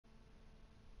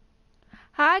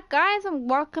Hi guys and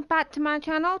welcome back to my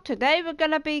channel. Today we're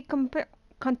going to be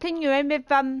continuing with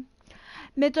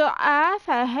Middle Earth.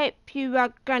 I hope you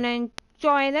are going to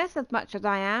enjoy this as much as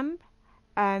I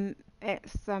am.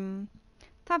 It's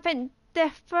something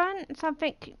different,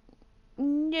 something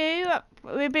new.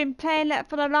 We've been playing it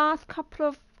for the last couple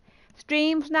of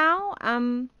streams now.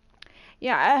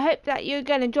 Yeah, I hope that you're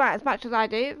going to enjoy it as much as I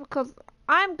do, because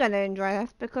I'm going to enjoy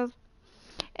this, because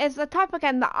it's the type of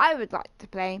game that I would like to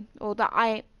play, or that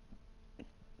I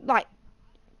like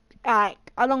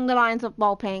along the lines of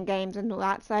role-playing games and all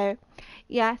that. So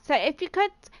yeah, so if you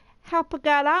could help a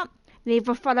girl out, leave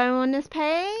a follow on this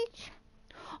page,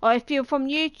 or if you're from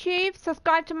YouTube,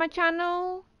 subscribe to my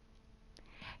channel,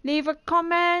 leave a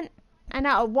comment and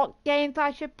out of what games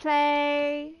I should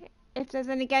play, if there's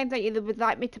any games that you would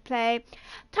like me to play.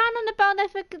 Turn on the bell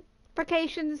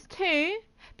notifications too,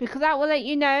 because that will let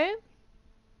you know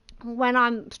when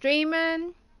I'm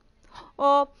streaming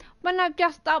or when I've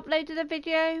just uploaded a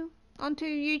video onto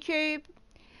YouTube.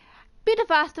 Be the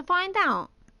first to find out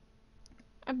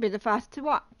and be the first to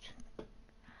watch.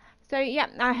 So yeah,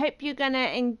 I hope you're gonna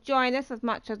enjoy this as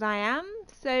much as I am.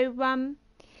 So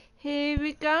here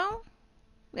we go.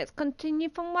 Let's continue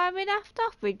from where we left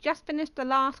off. We just finished the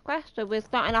last quest, so we're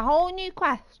starting a whole new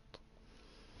quest.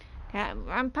 Okay,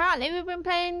 apparently we've been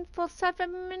playing for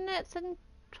 7 minutes and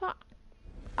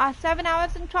 7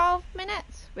 hours and 12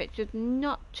 minutes, which is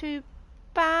not too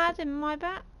bad in my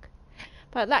book,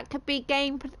 but that could be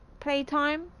game play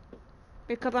time,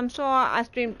 because I'm sure I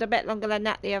streamed a bit longer than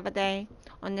that the other day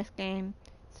on this game.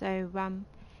 So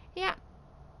yeah,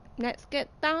 let's get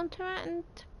down to it and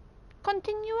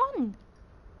continue on.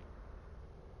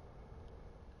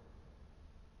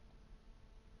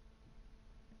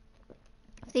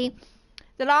 See,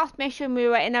 the last mission we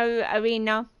were in an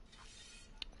arena,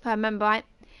 if I remember right,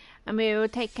 and we were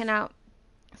taking out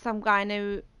some guy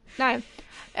who... No,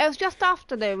 it was just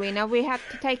after the arena. We had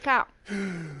to take out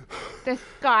this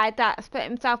guy that split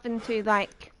himself into,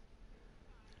 like,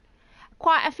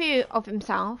 quite a few of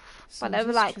himself. But they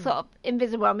were, like, sort of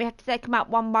invisible. And we had to take them out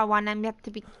one by one, and we had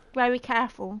to be very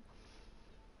careful,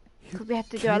 because we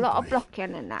had to do a lot of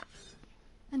blocking and that.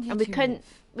 And we couldn't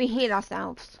heal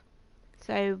ourselves.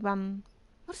 So,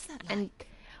 what's that like? And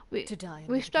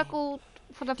we struggled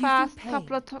for the Do you first feel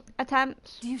couple of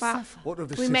attempts, Do you but suffer? What of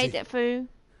the we city? made it through.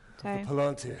 The So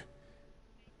Palantir.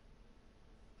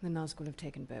 The Nazgul have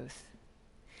taken both.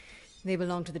 They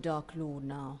belong to the Dark Lord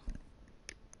now.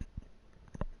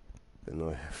 Then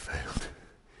I have failed.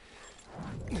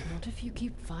 Not if you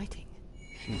keep fighting.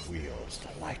 He wields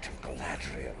the light of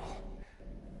Galadriel.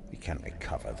 We can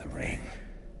recover the ring.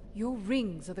 Your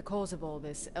rings are the cause of all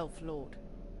this, Elf Lord.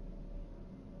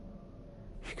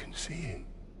 You can see him.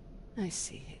 I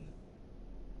see him.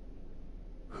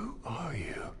 Who are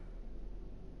you?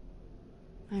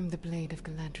 I'm the Blade of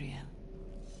Galadriel.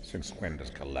 Since when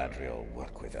does Galadriel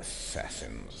work with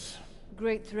assassins?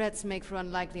 Great threats make for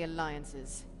unlikely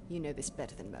alliances. You know this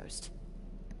better than most.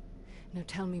 Now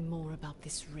tell me more about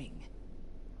this ring.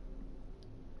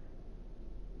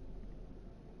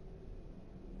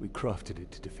 We crafted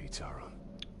it to defeat Sauron.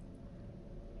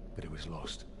 But it was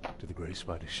lost to the Grey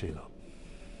Spider Shelob.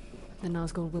 The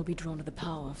Nazgul will be drawn to the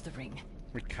power of the ring.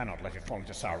 We cannot let it fall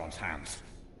into Sauron's hands.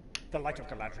 The light of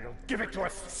Galadriel, give it to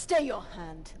us! Stay your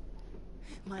hand.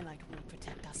 My light will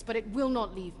protect us, but it will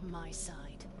not leave my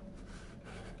side.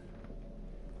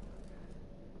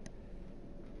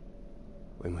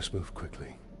 We must move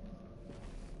quickly.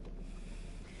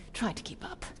 Try to keep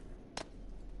up.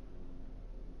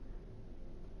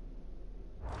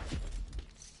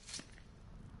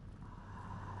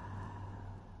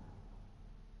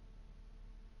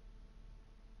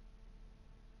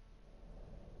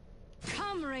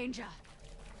 Come, Ranger!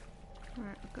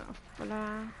 right, I've got a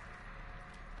follow.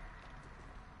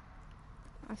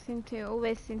 I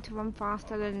always seem to run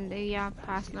faster than the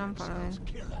person I'm following.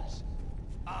 Killers.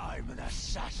 I'm an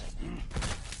assassin.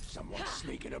 Someone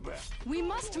sneaking about. We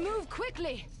must move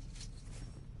quickly!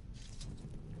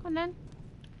 Come on then.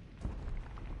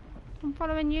 I'm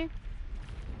following you.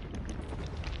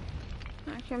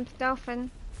 Actually, I'm stealthing.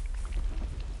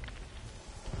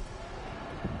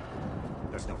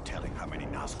 There's no telling how many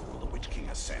Nazgul the Witch King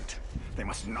has sent. They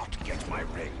must not get my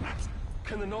ring.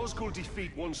 Can the Nazgul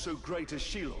defeat one so great as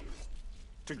Shelob?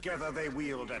 Together they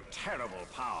wield a terrible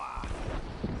power.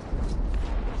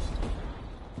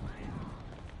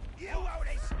 You won't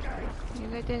escape! Yeah,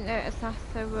 they didn't notice us,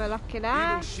 so we're lucky Even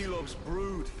there. Shelob's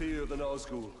brood fear the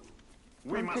Nazgul.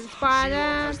 We Onto must the Shelob spider.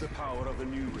 has the power of the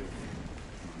new ring.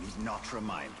 Need not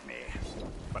remind me.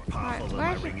 But powerful Right, than my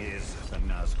where's ring is, the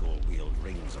Nazgul wield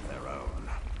rings of their own.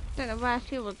 don't know where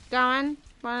she was going.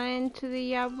 Running into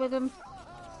the wooden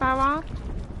barrage.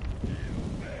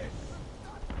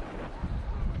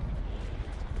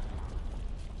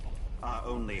 Our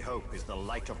only hope is the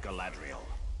light of Galadriel.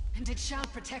 And it shall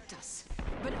protect us.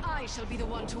 But I shall be the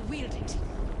one to wield it.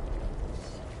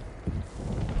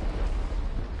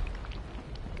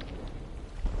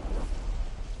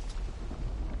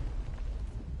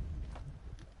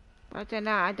 I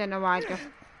don't know why I just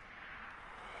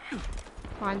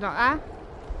find out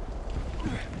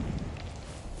there.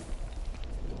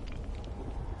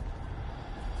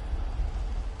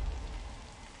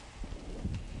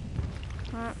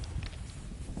 Right.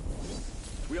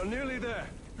 We are nearly there.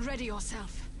 Ready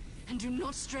yourself, and do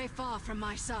not stray far from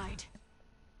my side.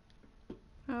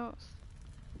 Oh,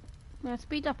 now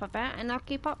speed up a bit and I'll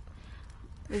keep up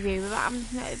with you without having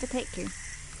to overtake you.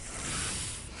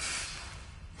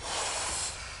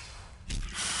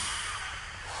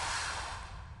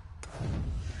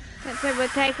 Let's say we're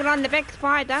taking on the big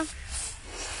spider.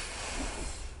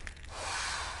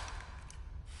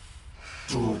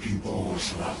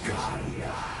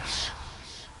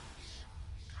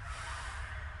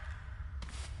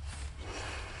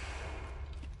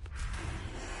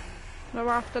 We're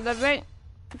after the ring.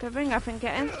 The ring, I think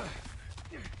it is.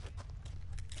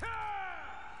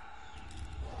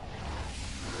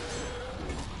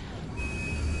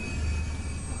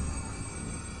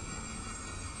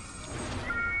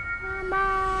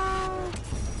 Mama!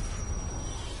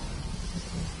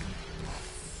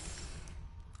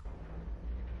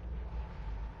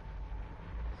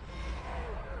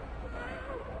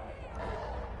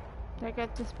 They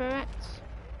get the spirits.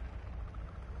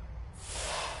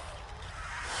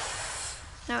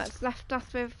 Now it's left us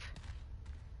with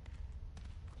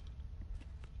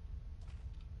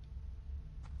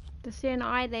the seeing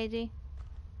eye lady.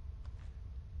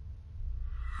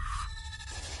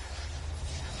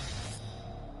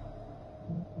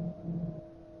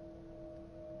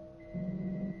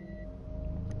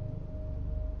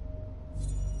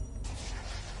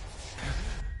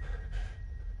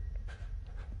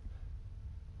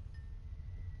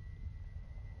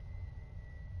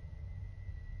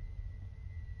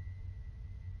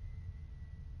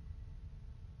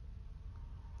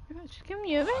 She's giving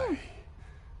you a ring.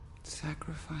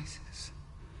 Sacrifices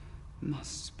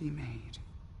must be made.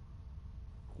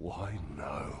 Why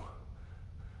no?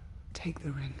 Take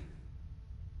the ring.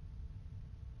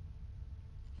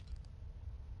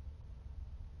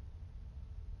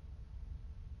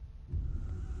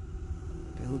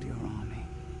 Build your army.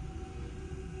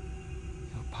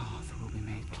 Your path will be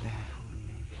made clear.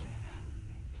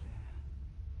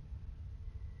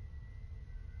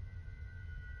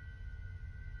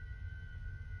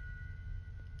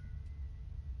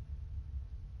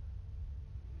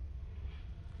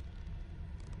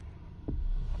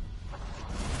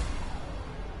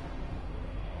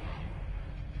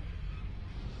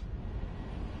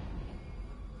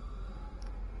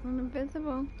 I'm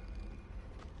invisible.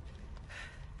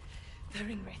 The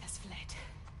ring wraith has fled.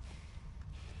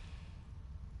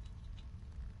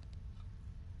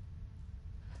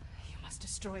 You must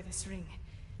destroy this ring.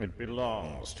 It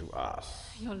belongs to us.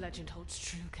 Your legend holds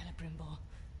true, Celebrimbor.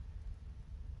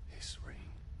 This ring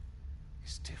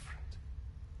is different.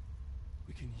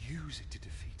 We can use it to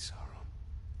defeat Sauron.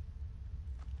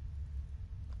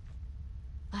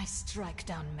 I strike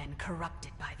down men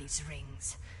corrupted by these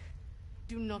rings.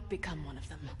 Do not become one of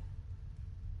them.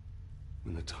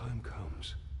 When the time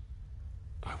comes,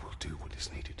 I will do what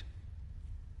is needed.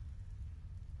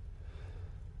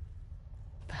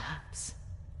 Perhaps.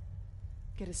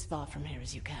 Get as far from here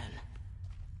as you can.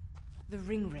 The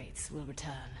ring wraiths will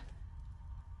return.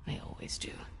 They always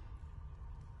do.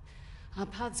 Our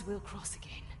paths will cross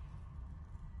again.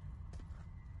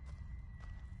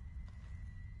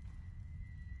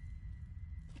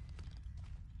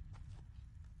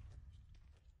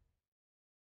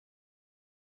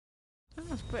 That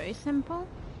was pretty simple.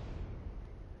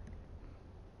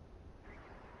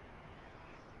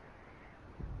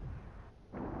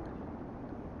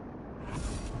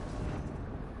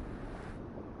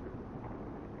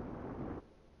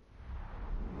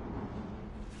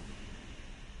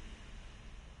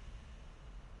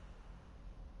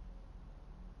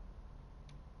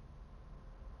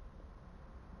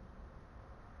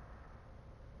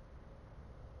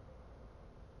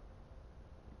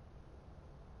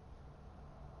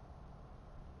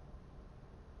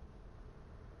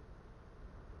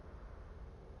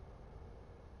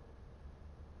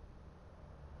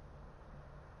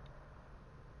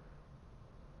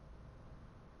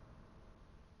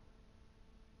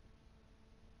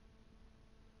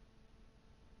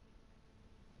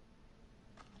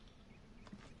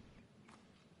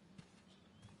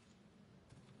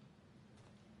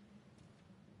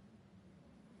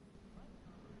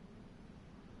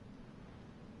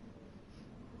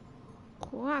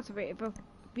 Cool, that's a beautiful,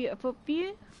 beautiful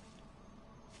view.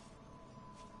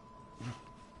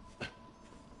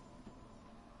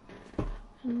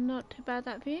 Not too bad,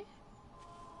 that view.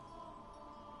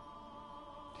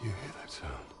 Do you hear that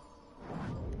sound?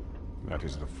 That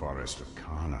is the forest of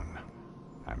Carnan,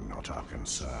 and not our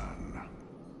concern.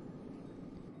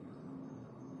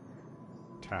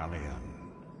 Talion.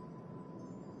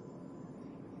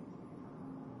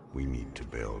 We need to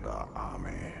build our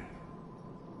army.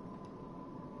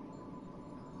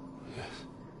 Yes.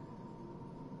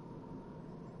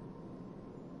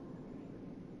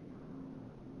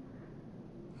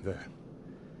 There.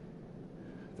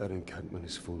 That encampment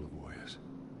is full of warriors.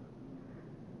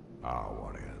 Our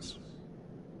warriors.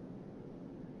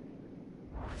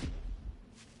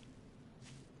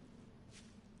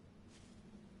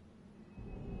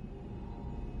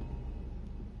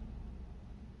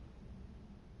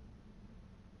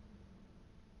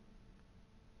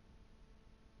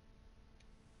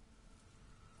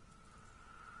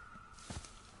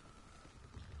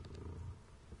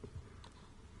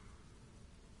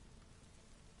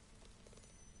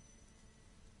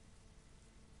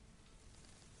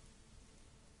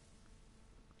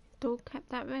 Still kept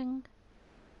that ring.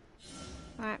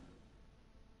 Right.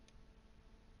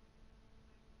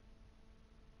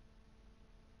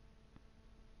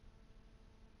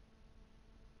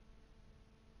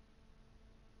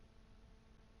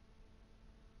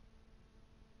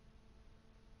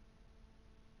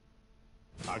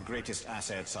 Our greatest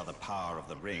assets are the power of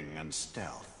the ring and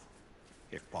stealth.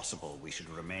 If possible, we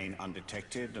should remain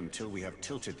undetected until we have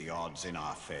tilted the odds in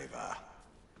our favor.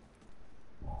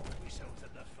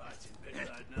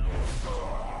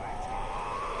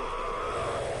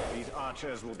 These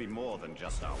archers will be more than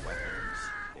just our weapons.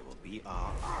 They will be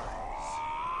our eyes.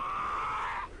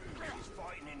 He's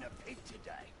fighting in the pit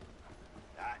today.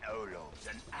 That Olaf's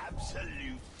an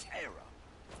absolute terror.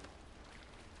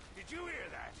 Did you hear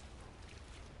that?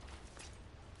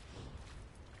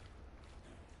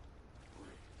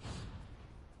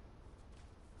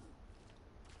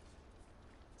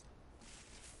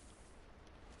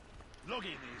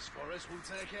 Logging these forests will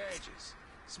take ages.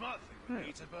 Smart thing would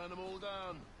be to burn them all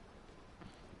down.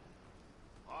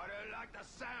 I don't like the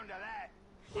sound of that.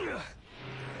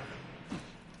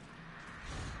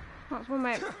 That's one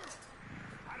mate.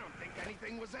 I don't think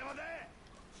anything was ever there.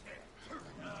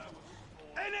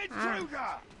 An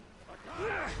intruder!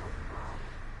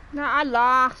 No, I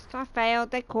lost. I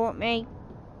failed. They caught me.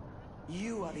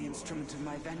 You are the instrument of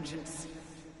my vengeance.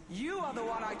 You are the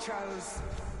one I chose.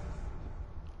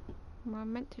 I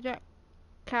meant to do it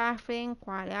carefully and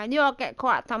quietly. I knew I'd get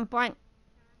caught at some point.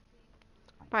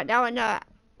 But now I know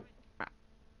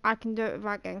I can do it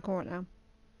without getting caught now.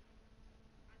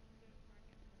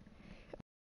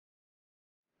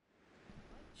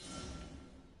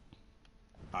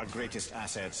 Our greatest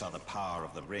assets are the power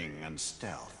of the ring and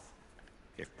stealth.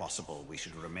 If possible, we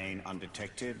should remain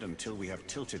undetected until we have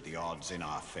tilted the odds in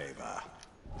our favor.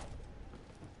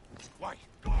 Wait.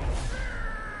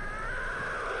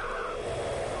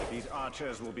 These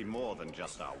archers will be more than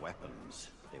just our weapons.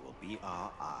 They will be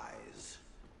our eyes.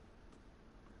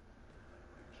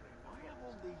 I have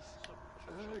all these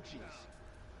urges.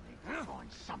 I need to find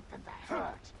something that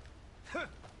hurts.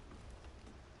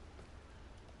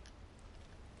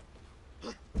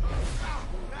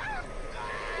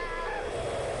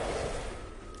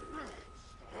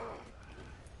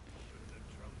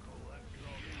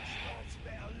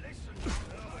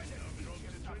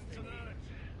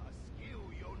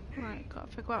 Right, gotta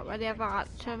figure out where the other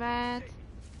archer is.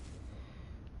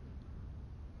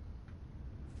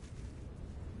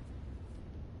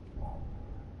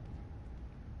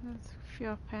 There's a few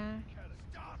up here.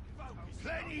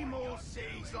 Plenty more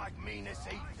cities like Minas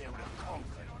Heathfield to conquer.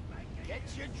 Get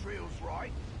your drills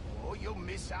right, or you'll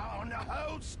miss out on the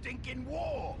whole stinking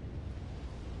war.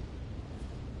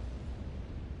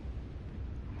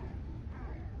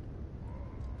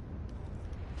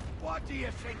 What do you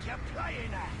think you're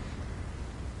playing at?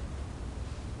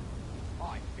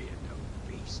 I fear no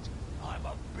beast. I'm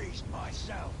a beast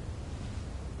myself.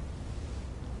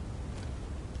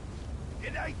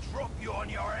 Did they drop you on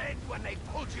your head when they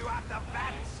pulled you out the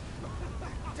vats?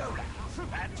 Do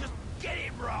that, and just get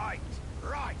it right.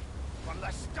 Right. From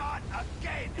the start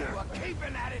again. You were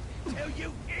keeping at it till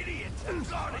you idiots have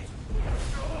got it.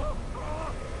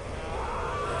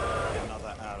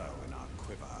 Another arrow in our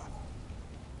quiver.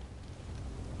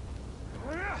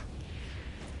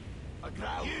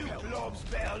 You globs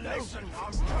better listen.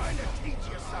 I'm trying to teach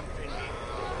you something here.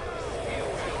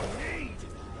 Skills you'll need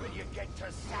when you get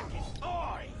to Sakis.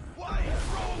 Oi! What is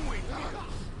wrong with you?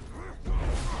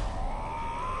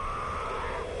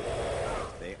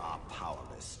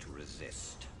 powerless to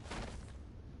resist.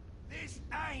 This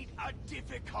ain't a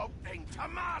difficult thing to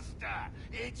master.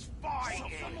 It's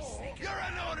fighting. You're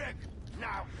an Uruk.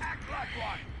 Now act like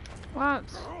one. What?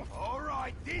 All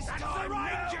right, this time,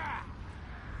 Ranger.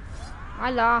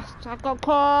 I lost. I got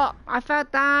caught. I fell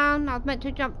down. I was meant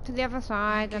to jump to the other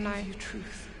side, and I.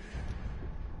 Truth.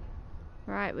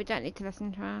 Right, we don't need to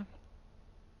listen to her.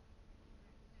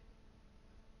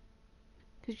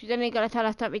 Because she's only going to tell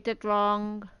us that we did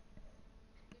wrong.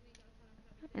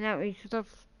 And that we should have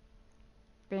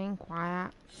been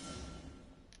quiet.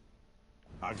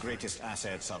 Our greatest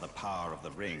assets are the power of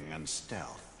the ring and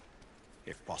stealth.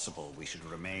 If possible, we should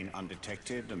remain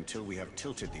undetected until we have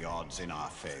tilted the odds in our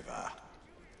favor.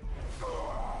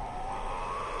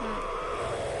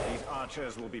 These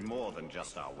archers will be more than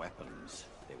just our weapons.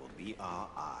 They will be our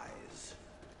eyes.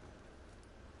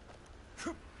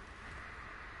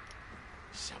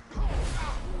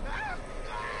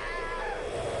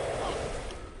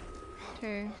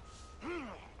 Two.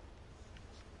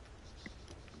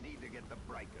 Need to get the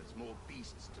breakers more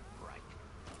beasts to break.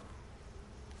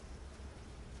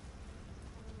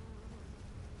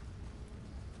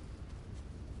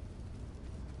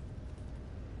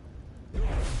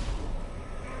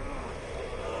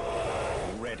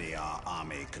 Already our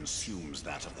army consumes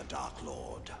that of the Dark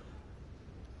Lord.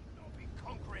 I'll be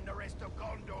conquering the rest of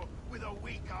Gondor with a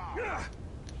weak arm.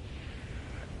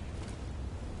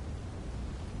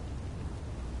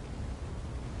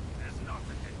 There's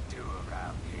nothing to do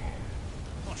around here.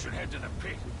 I should head to the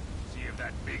pit. See if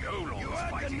that big Olor's You heard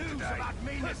the fighting news today. about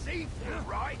Minas Ithil,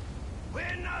 right?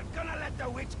 We're not gonna let the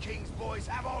Witch King's boys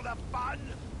have all the fun.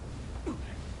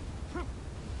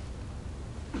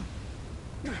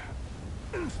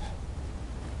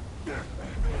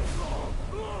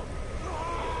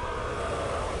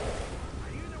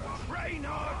 Train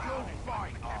hard, you'll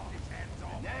fight hard.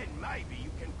 And then maybe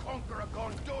you can conquer a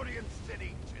Gondorian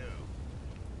city too.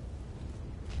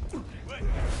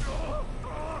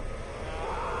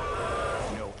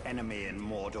 No enemy in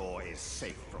Mordor is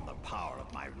safe from the power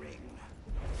of my ring.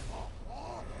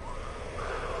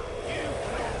 You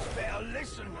players better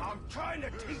listen. I'm trying to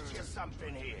teach you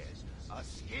something here. A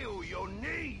skill you'll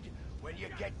need when you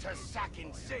get to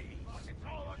sacking cities. It's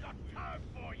all I got time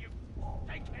for you.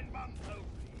 Take 10 months over.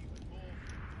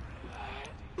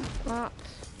 What?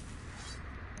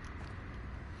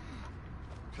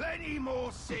 Plenty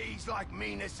more cities like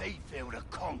Minas Ithil to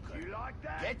conquer. You like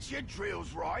that? Get your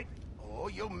drills right, or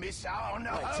you'll miss out on the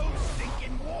whole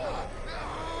stinking war.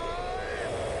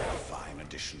 A fine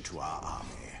addition to our army.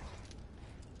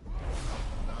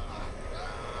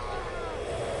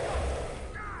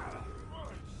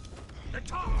 The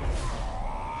top!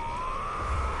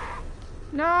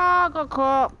 No, I got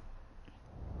caught.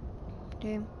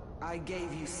 Damn. I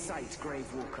gave you sight,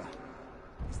 Grave Walker.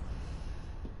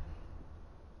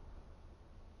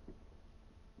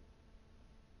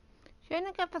 She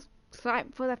only gave us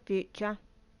sight for the future.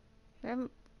 We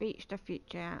haven't reached the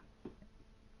future yet.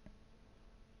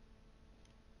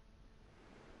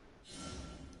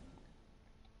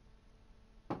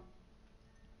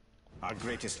 Our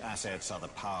greatest assets are the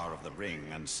power of the ring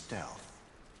and stealth.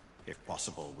 If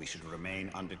possible, we should remain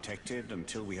undetected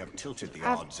until we have tilted the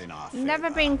odds in our favor.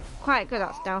 Never been quite good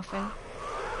at stealthing.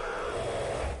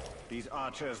 These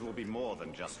archers will be more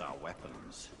than just our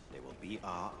weapons. They will be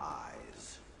our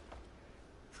eyes.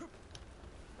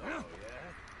 Oh, yeah?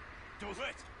 Do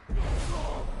it!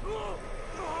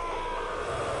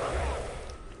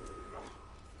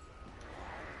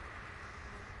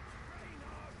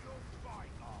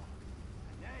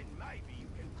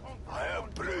 I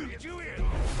have proved you in.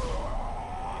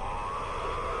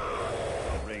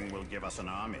 The ring will give us an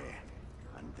army,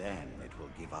 and then it will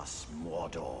give us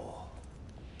Mordor.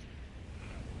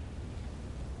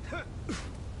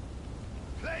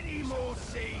 Plenty more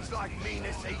seas like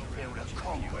Minas Ithil to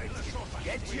conquer.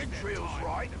 Get your drills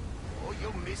right, or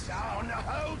you'll miss out on the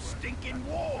whole stinking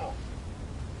war.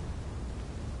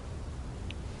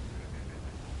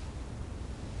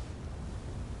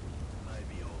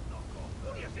 Maybe I'll knock off.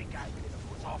 What do you think happened in the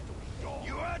foot after we got?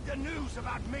 You heard the news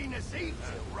about Minas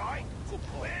Ithil, right?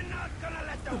 We're not gonna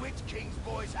let the Witch King's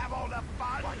boys have all the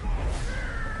fun.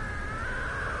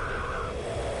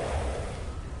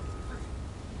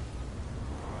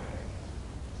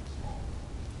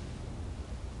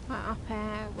 Right up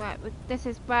here. Right, this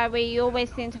is where we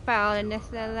always seem to fail in this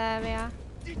little area.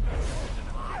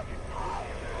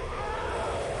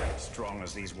 Strong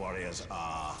as these warriors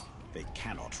are, they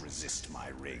cannot resist my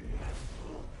ring.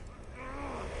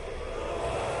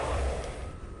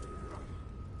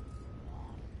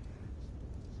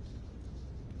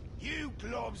 You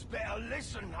globs jobs better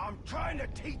listen. I'm trying to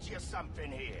teach you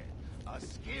something here. A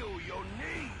skill you'll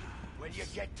need when you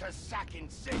get to sacking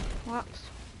sick. What?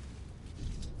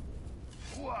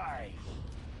 Why?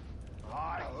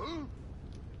 I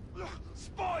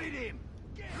spotted him!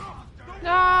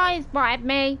 No, he's bribed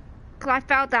me. Cause I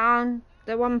fell down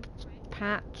the one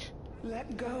patch.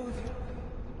 Let go.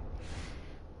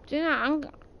 Do you know,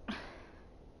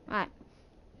 right.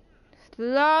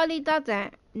 Slowly does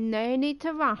it. No need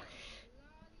to rush.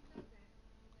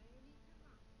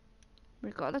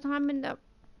 We've got the time in the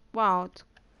world.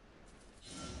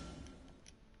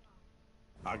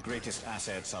 Our greatest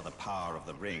assets are the power of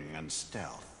the ring and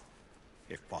stealth.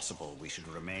 If possible, we should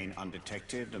remain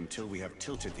undetected until we have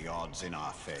tilted the odds in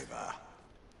our favor.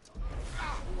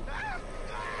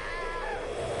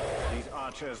 These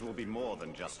archers will be more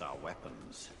than just our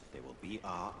weapons. They will be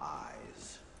our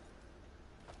eyes.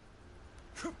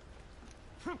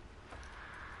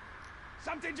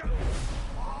 Something to...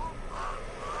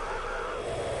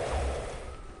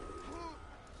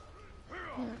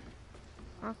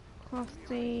 Across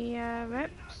the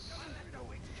rips.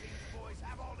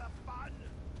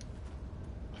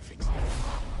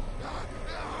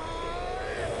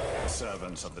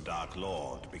 Servants of the Dark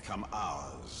Lord become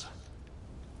ours.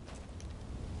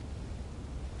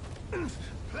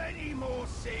 Plenty more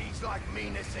seas like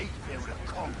Minas Heathfield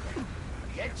to conquer.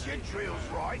 Get your drills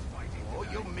right, or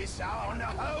you'll miss out on the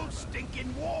whole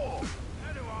stinking war.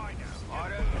 How do I know? I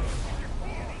don't know.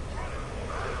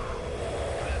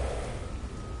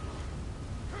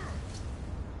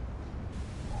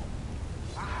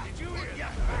 Did you hear your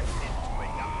facts into a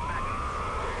young man?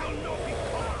 You'll not be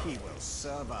caught. He will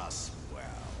serve us well.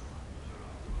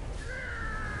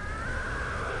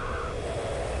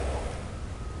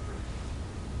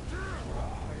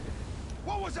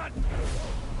 What was that?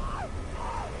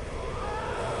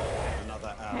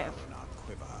 Another arrow in our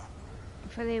quiver.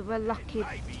 Hopefully we're lucky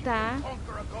Maybe you there. can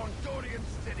conquer a Gondorian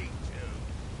city too.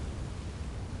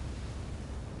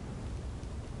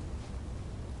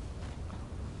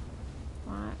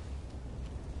 Right.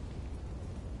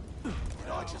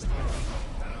 I just...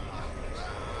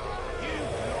 You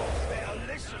blokes better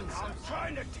listen. I'm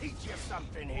trying to teach you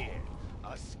something here.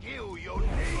 A skill you'll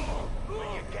need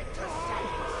when you get to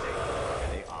sacking sick.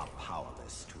 They are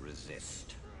powerless to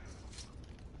resist.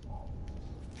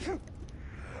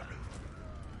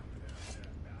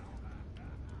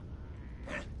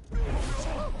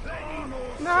 Plenty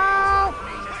more No!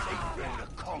 Minas Heathfield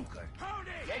to conquer.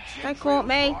 Get your They caught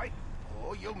me. drills right,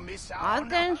 or you'll miss out I on was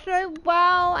the... doing so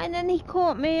well, and then he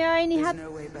caught me. I only There's had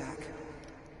no way back.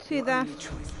 to Your the... only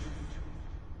choice.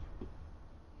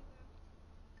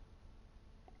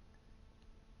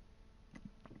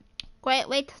 Great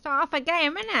way to start off a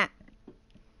game, isn't it?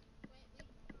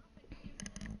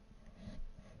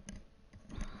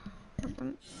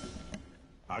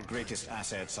 Our greatest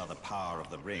assets are the power of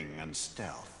the ring and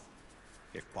stealth.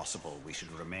 If possible, we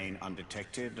should remain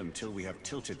undetected until we have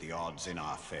tilted the odds in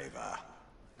our favor.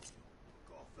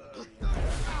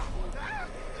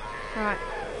 Right.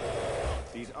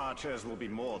 These archers will be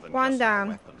more than One just our down.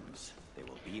 weapons. They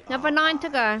will be Another our 9 to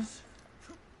go. eyes.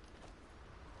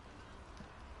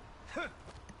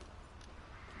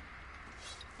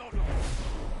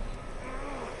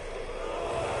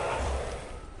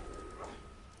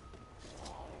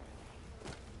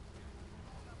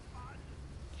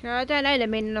 Sure, I don't know the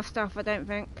meaning of stuff, I don't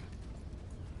think.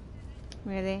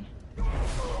 Really.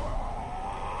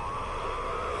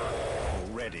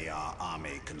 Already our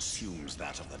army consumes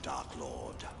that of the Dark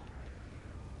Lord.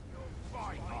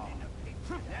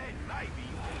 Then maybe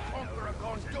you can conquer a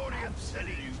Gondorian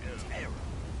city to terror.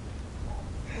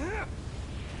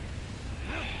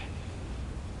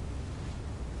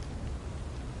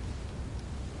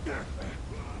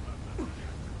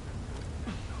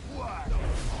 What?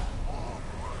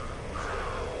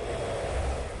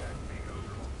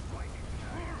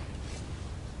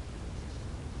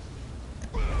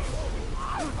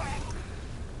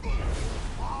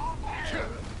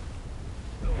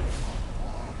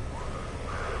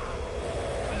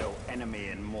 No enemy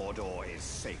in Mordor is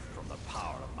safe from the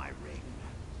power of my ring.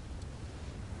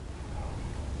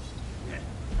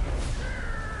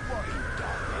 What in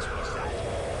darkness was that?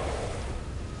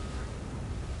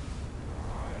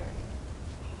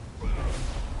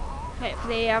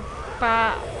 Hopefully I've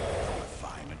A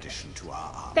fine addition to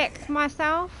our army. fixed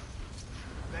myself.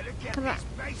 Better get Come on. these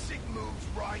basic moves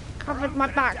right. Covered my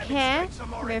back here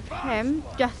with him,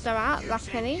 just about,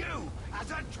 luckily. You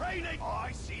as a training.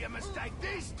 I see a mistake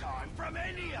this time from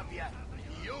any of you.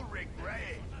 You'll regret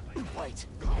it. Wait.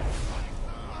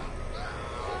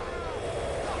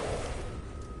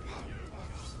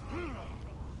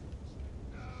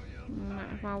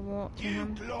 Might as well walk to You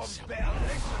him. globs better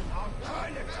listen. I'm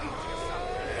trying to teach you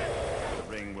something. The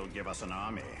ring will give us an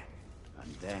army,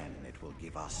 and then it will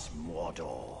give us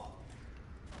Mordor.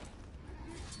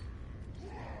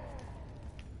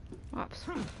 Oops.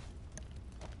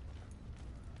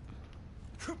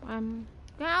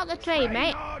 Get out the tree,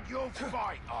 mate. Hard you'll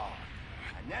fight on.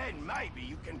 And then maybe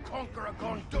you can conquer a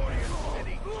Gondorian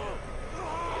city.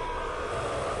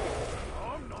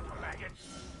 I'm not a maggot.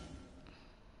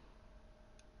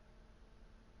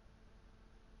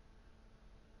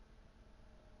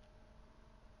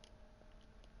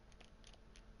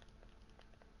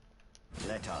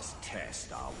 Let us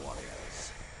test our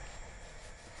warriors.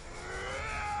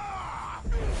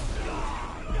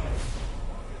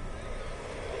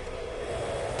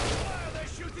 Why are they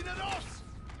shooting at us?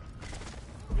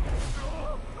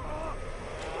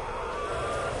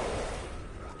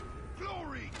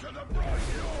 Glory to the bright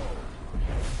Lord!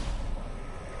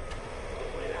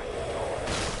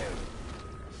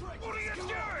 What are you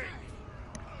doing?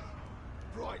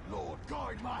 Bright Lord,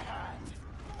 guide my hand.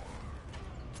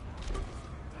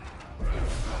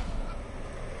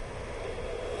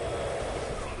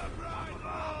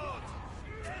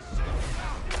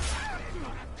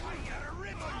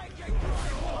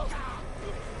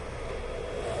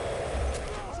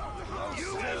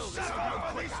 You will suffer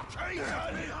for this treason!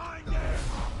 Behind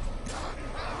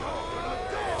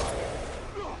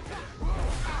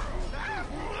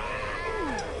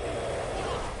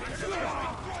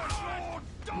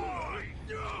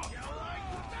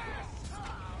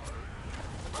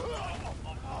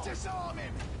Disarm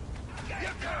him!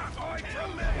 You can't hide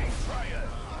from me, traitor!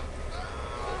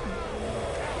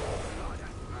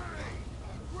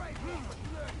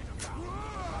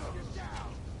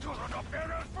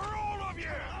 Interference for all of you!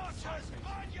 Archers,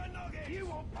 mind your noggin! You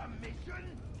want permission?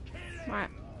 Kill him!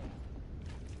 Right.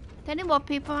 Any more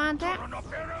people around there?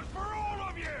 Interference for all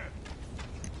of you!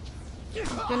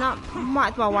 Do not.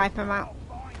 Might as well wipe them out.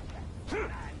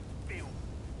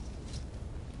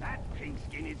 That pink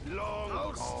skin is long.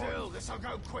 Hold still, this'll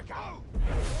go quicker.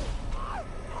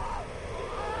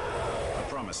 A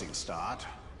promising start,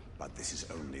 but this is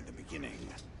only the beginning.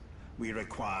 We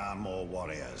require more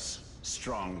warriors,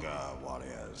 stronger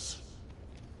warriors.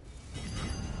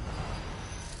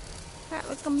 Right,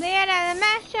 we completed the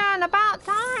mission. About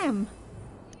time.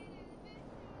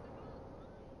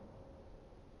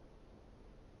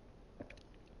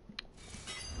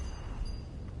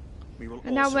 We will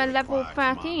And now also we're level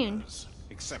require 13. commanders,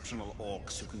 exceptional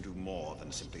orcs who can do more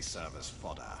than simply serve as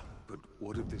fodder. But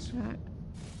what of this? Right.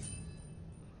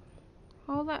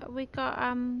 Hold that. We got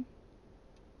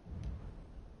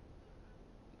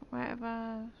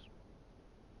whatever.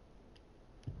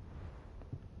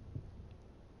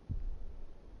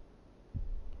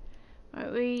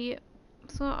 Right, we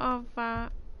sort of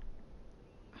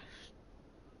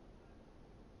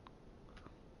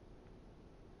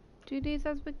do these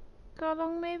as we go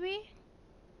along, maybe.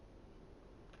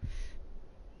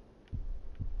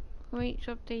 For each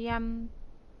of the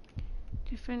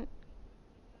different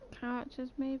characters,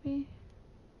 maybe.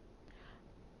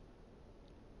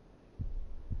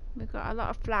 We've got a lot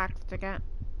of flags to get.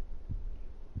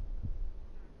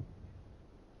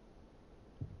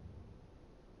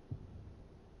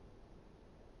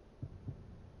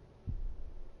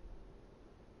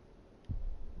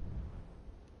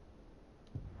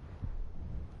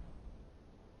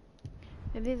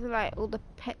 And these are like all the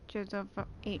pictures of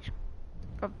each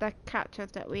of the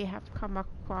characters that we have come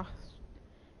across.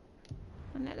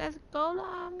 And then let's go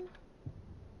on.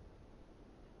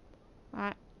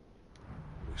 Right.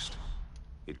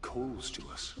 It calls to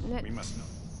us. Let's We must know.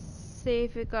 see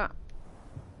if we got.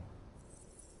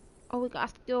 Oh, we got a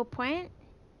skill point.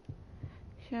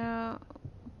 So,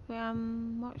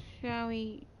 what shall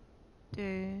we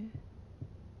do?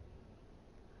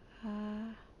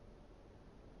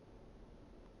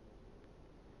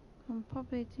 I'll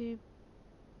probably do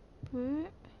brute.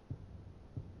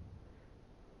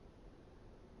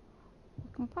 We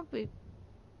can probably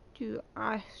do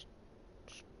ice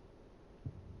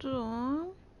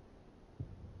storm.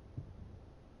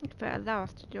 If it allows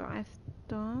us to do ice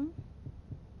storm.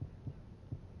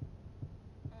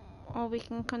 Or we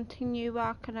can continue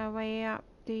working our way up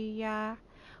the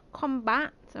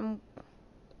combat, and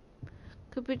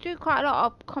could we do quite a lot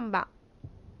of combat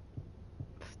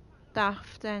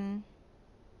stuff then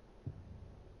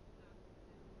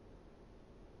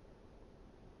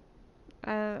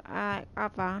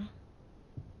other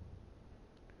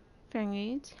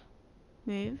thingies,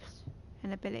 moves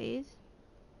and abilities.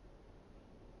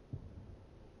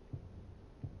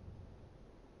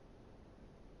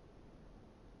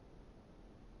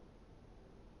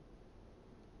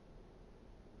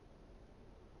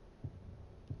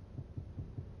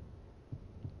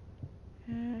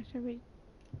 So should we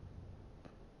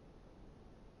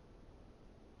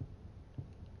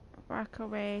work our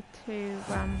way to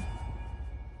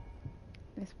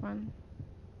this one?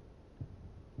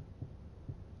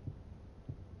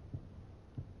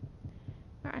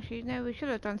 But actually, no, we should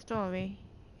have done story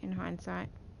in hindsight.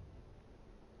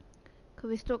 Because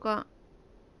we still got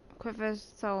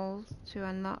Quiver's souls to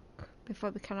unlock before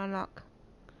we can unlock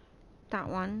that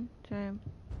one. So,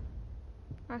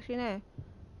 actually, no.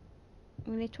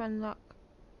 We need to unlock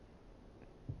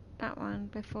that one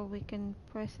before we can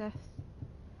process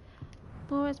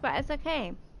more, but it's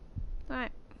okay. Right,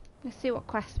 let's see what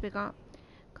quests we got.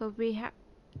 Because we haven't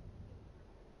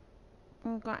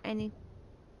got any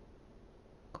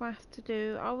quests to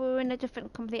do. Oh, we're in a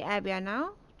different complete area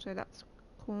now. So that's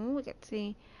cool. We get to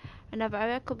see another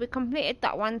area. Because we completed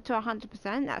that one to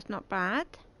 100%. That's not bad.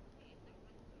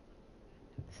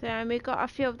 So we got a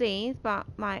few of these, but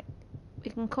like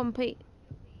we can complete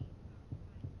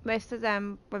most of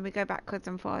them when we go backwards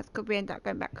and forwards. Because we end up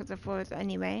going backwards and forwards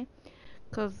anyway.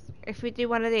 Because if we do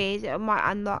one of these, it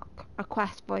might unlock a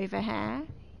quest for over here.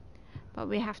 But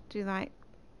we have to like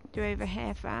do over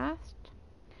here first.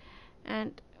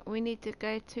 And we need to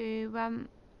go to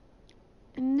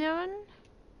Nirn,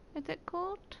 is it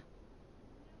called?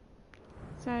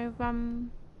 So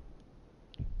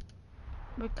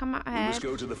we come out We here. must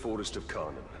go to the Forest of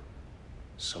Karnan.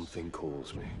 Something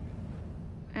calls me.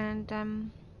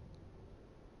 And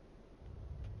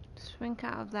swing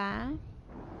out of there.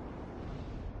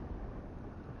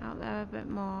 Out there a bit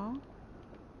more.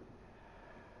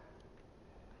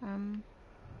 Well,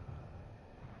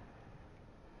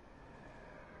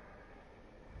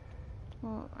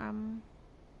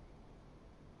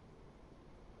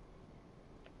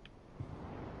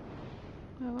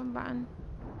 one button.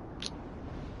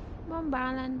 One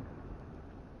button.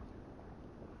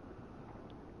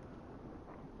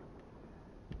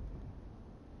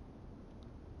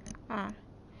 Ah,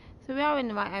 so we are in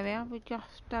the right area. We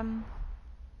just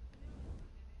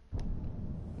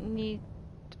need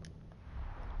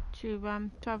to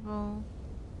travel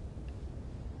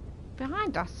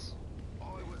behind us.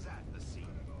 I was at the scene.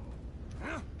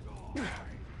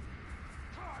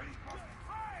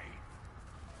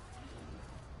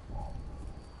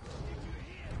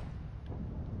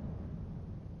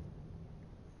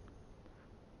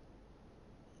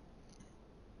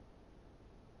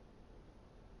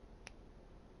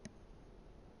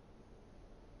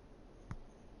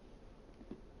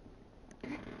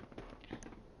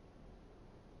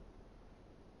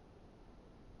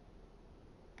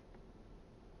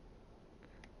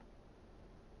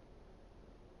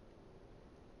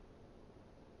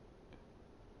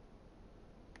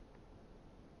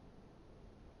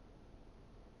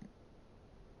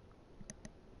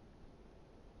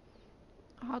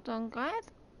 Hold on, guys.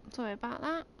 Sorry about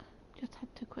that. Just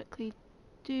had to quickly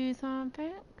do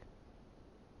something.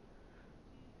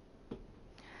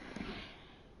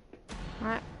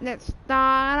 Right, let's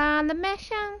start on the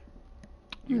mission.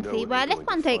 And see where this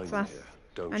one takes us.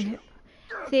 And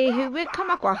see who we come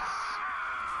across.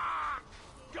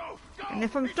 And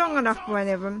if I'm strong enough for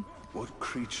any of them. What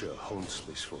creature haunts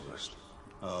this forest?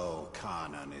 Oh,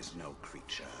 Karnan is no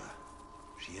creature.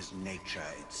 She is nature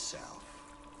itself.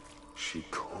 She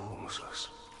calls us.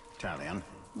 Talion.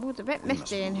 Oh, it's a bit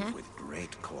misty in here. With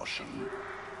great caution.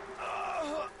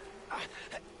 Oh,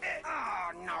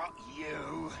 not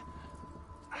you.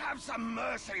 Have some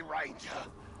mercy, Ranger.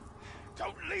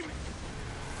 Don't leave me.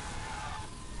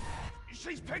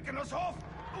 She's picking us off,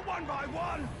 one by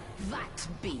one. That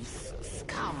beasts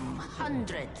come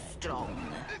 100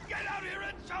 strong. Get out here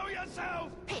and show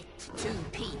yourself. Pit to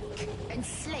peak,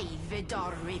 enslaved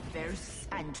our rivers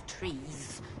and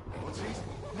trees.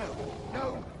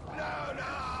 No.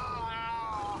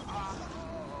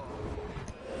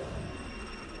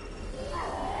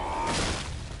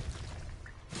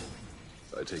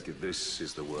 I take it this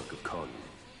is the work of Karnan.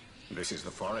 This is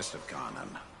the Forest of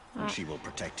Karnan, and she will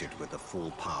protect it with the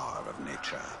full power of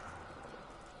nature.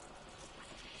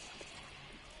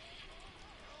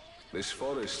 This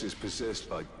forest is possessed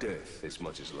by death as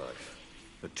much as life.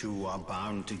 The two are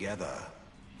bound together.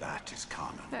 That is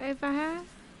Karnan. Is that over here?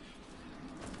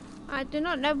 I do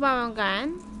not know where I'm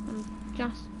going. I'm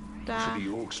just What are the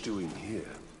orcs doing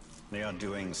here? They are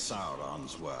doing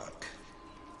Sauron's work.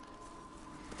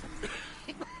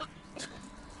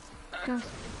 just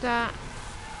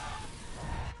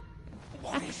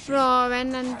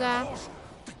exploring and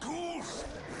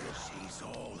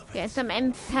get some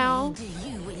intel.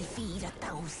 You will feed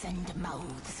 1,000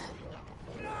 mouths.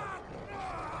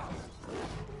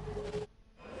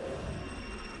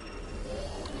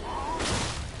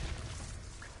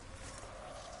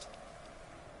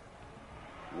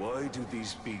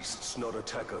 these beasts not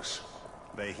attack us?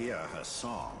 They hear her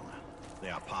song. They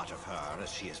are part of her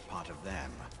as she is part of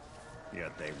them.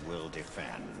 Yet they will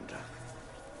defend.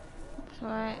 That's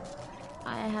right.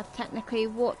 I have technically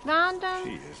walked round them.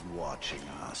 She is watching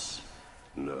us.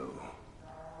 No.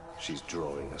 She's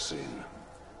drawing us in.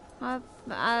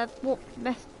 I've walked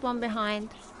this one behind.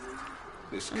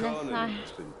 This And this carnival guy.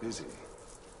 has been busy.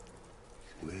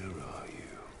 Where are you?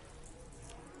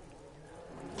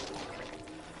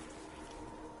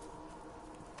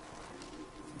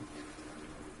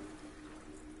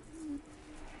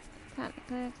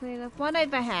 Technically, there's one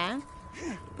over here,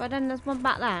 but then there's one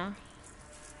back there.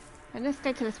 And let's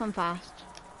go to this one first.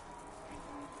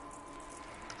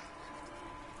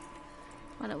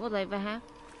 Well, it was over here.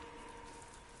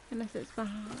 Unless it's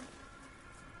behind.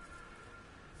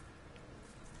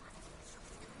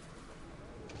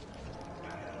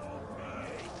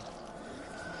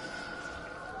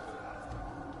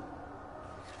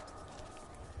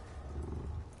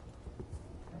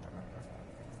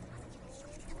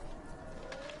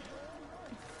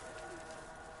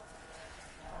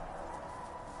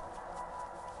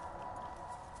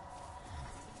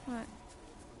 Right.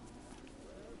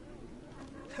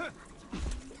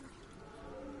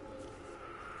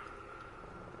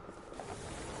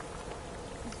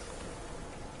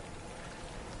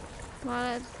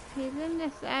 Well, he's in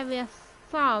this area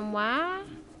somewhere.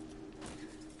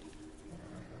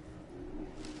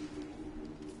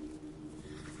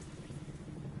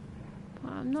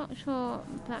 But I'm not sure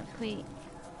exactly.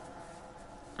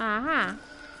 Aha!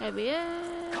 There he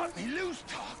is. Cut me loose,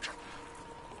 Talk.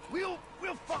 We'll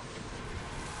fuck.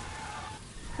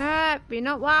 You're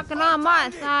not walking on my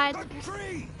side. The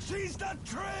tree! She's the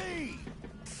tree!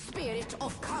 Spirit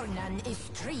of Karnan is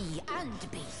tree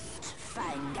and beast,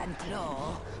 fang and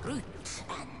claw, root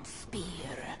and spear.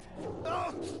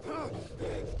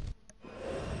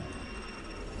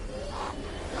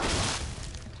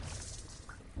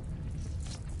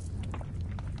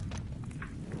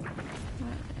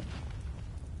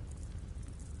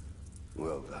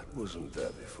 Well, that wasn't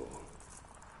there before.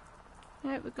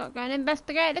 Right, we've got to go and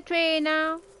investigate the tree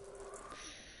now.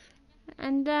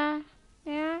 And,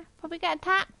 yeah, probably get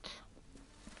attacked.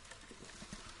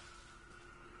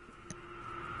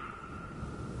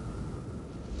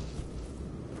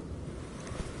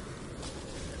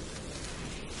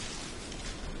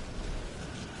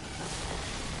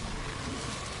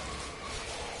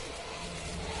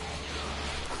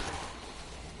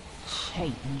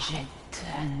 Changed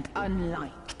and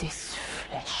unlike this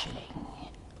fleshling.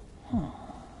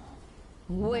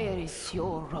 Where is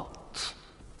your rot?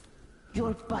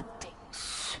 Your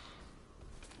buddings?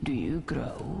 Do you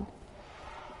grow?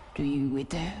 Do you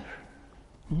wither?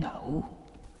 No.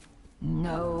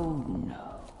 No,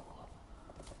 no.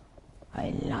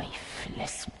 A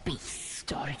lifeless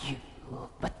beast are you,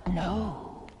 but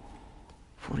no.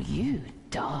 For you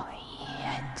die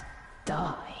and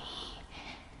die.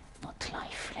 Not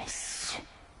lifeless,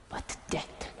 but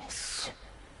deathless.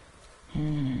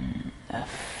 A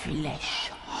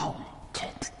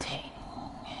flesh-haunted thing.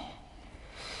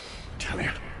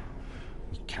 Talia,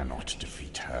 we cannot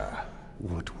defeat her.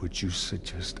 What would you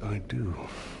suggest I do?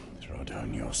 Throw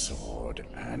down your sword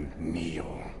and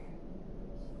kneel.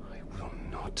 I will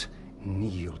not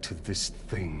kneel to this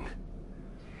thing.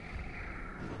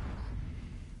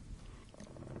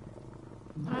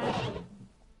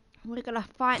 We're gonna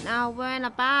fight now, we're in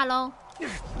a battle.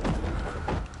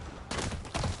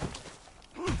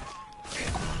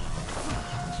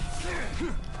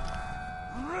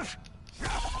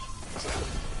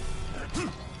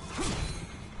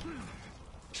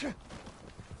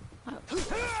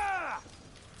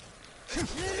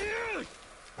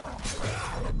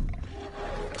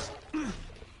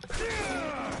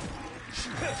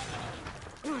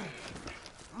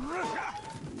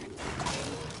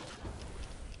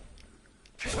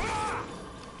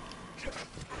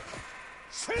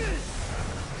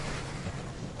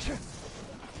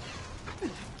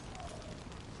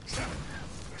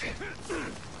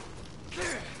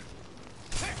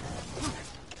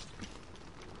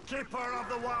 Keeper of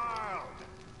the Wild,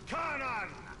 Kanan!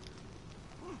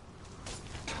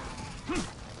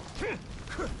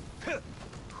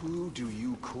 Who do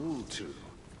you call to?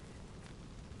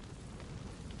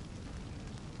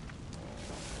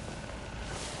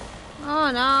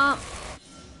 Oh no.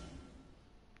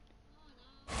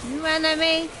 New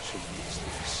enemy. To use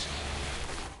this.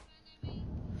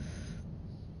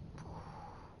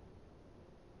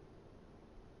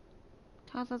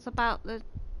 Tells us about the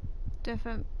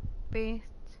different beasts.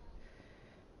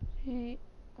 We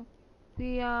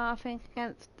are, I think,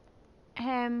 against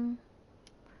him.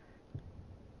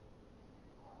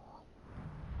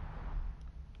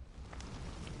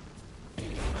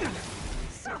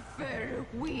 Suffer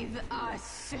with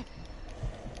us.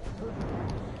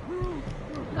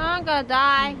 I'm gonna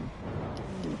die.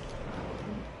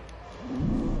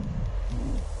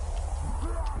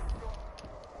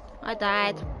 I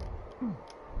died.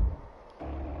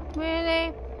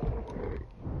 Really?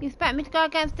 You expect me to go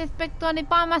against this big Donny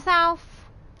by myself?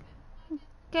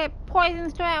 Get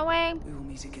poisoned straight away? We will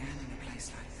meet again in a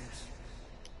place like this.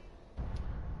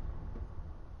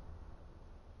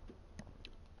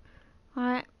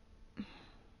 Alright.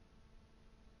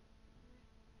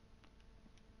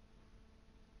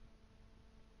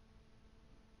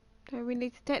 So we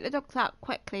need to take the dogs out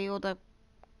quickly, or the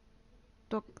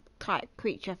dog type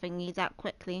creature thingies out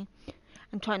quickly,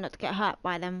 and try not to get hurt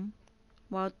by them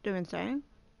while doing so.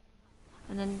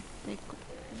 And then they...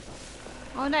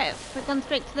 Oh no, we've gone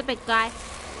straight to the big guy.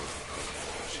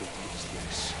 Shit, what's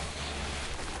this?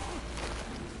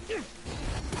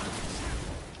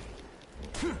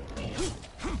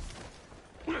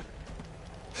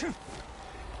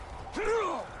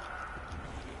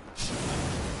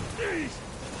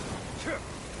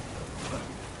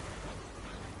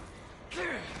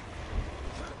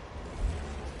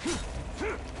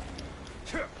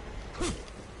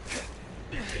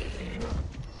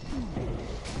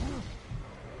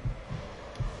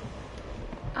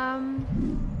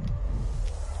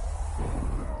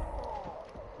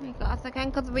 We got us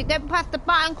again because we didn't press the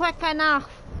button quick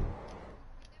enough.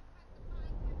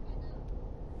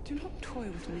 Do not toy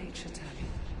with nature, Tally.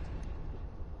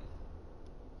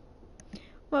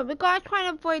 Well, we gotta try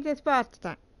and avoid this first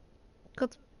attack.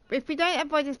 Because if we don't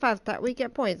avoid this first attack, we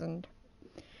get poisoned.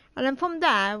 And then from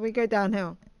there, we go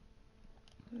downhill.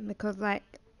 Because, like,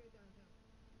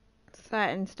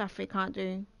 certain stuff we can't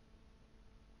do.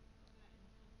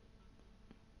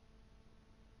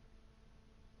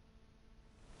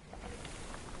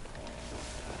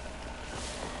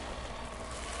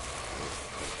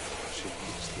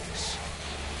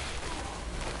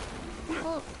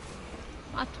 Oh,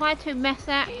 I tried to mess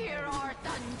it. Hear our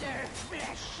thunder,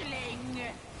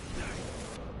 fleshling.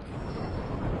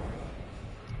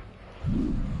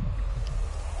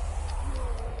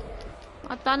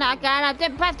 I've done it again. I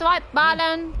didn't press the right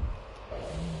button.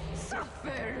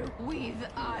 Suffer with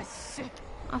us.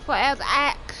 I thought it was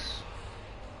X.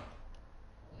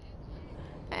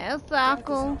 It was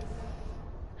circle.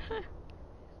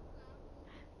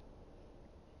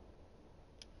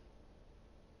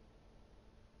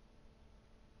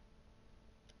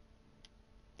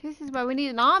 This is where we need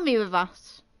an army with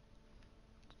us.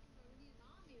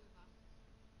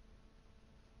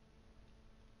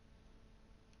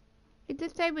 It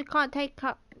did say we can't take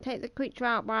the creature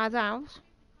out by ourselves,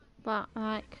 but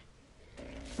like.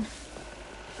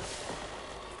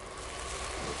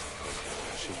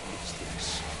 Shit, what's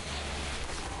this?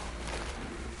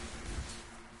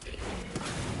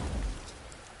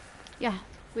 Yeah,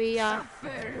 we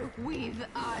Suffer with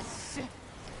us.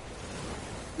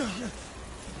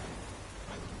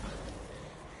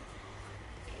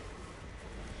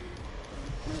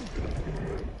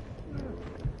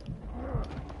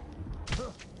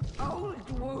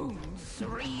 Old wounds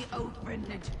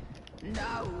reopened.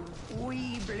 Now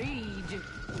we bleed.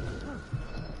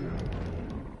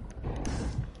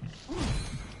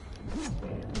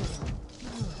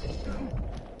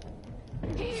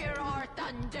 Hear our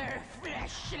thunder,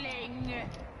 fleshling.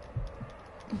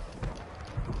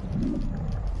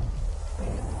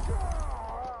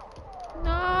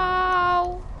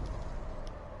 no.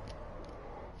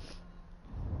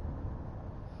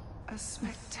 A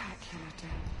spectacular day.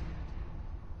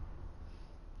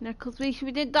 No, because we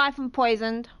didn't die from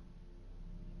poisoned.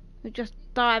 We just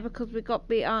died because we got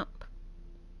beat up.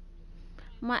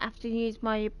 Might have to use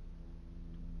my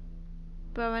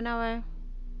bow and arrow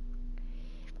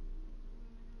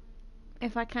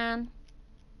if I can.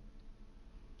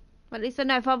 At least I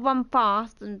know if I run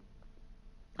fast and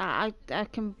I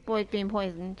can avoid being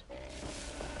poisoned.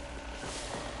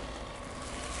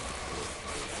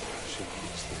 Shit,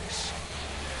 what's this?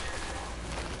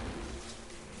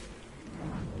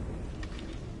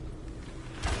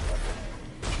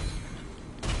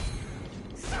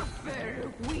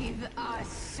 Suffer with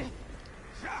us.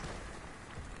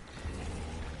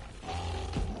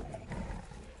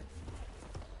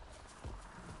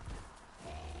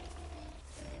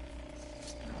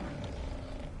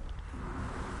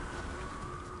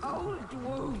 Old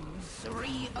wounds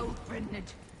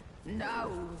reopened. Now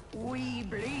we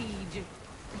bleed.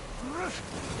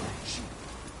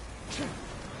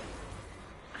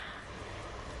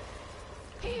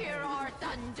 Hear our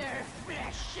thunder,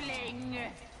 fleshling.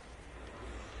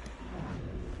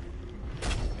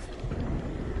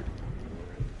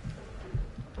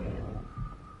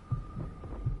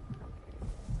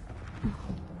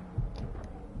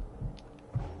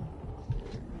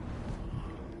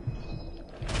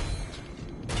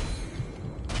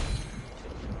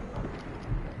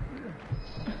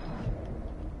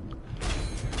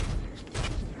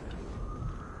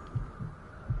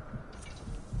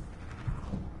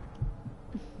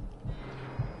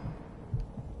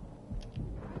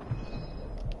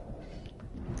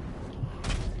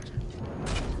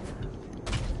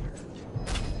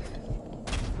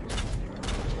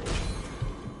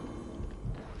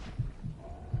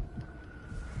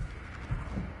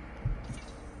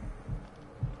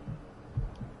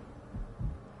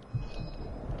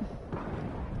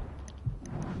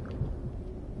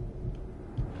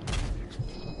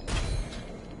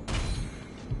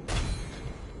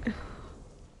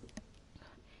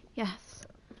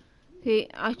 See,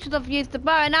 I should have used the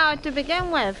bow and arrow to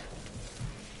begin with.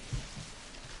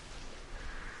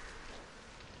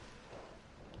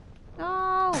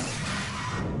 No!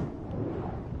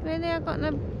 Really, I got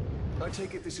no... I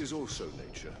take it this is also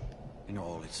nature. In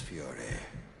all its fury,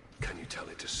 Can you tell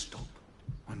it to stop?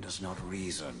 one does not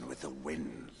reason with the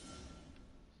wind.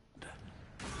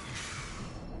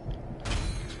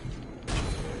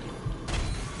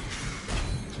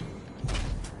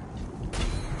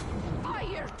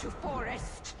 Fire to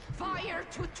forest, fire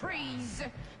to trees.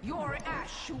 Your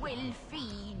ash will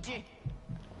feed.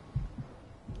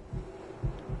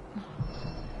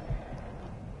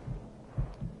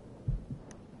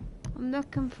 I'm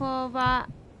looking for that.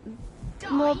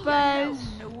 More bows.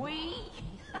 We?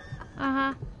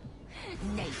 Uh-huh.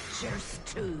 Nature's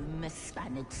tomb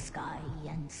spanned sky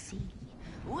and sea.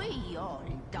 We all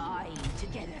die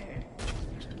together.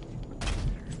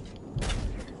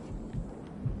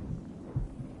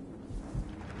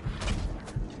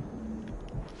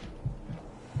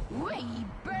 We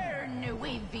burn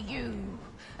with you,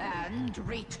 and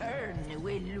return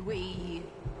will we.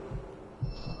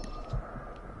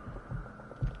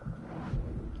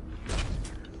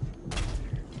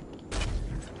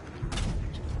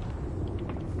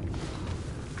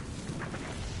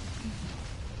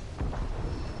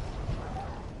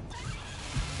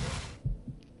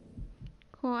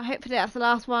 Cool, hopefully that's the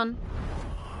last one.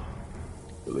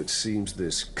 Well, it seems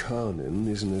this Karnin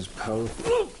isn't as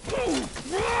powerful.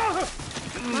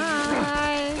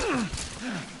 Bye.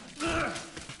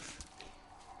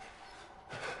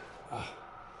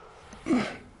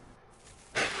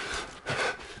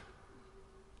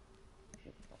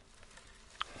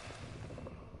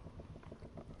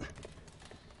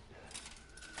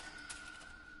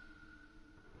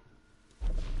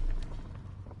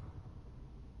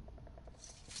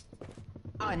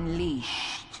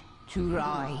 Unleashed to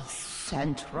rise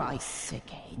and rise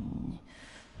again.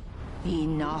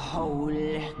 In a hole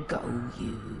go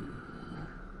you.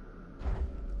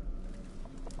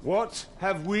 What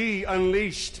have we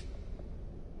unleashed?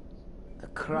 The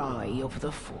cry of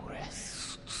the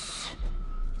forests.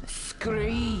 The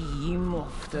scream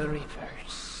of the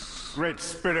rivers. Great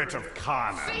spirit of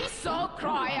Kana. Cease all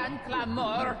cry and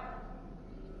clamor.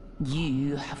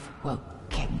 You have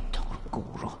woken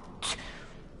Torgorot.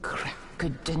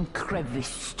 Cracked and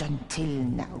creviced until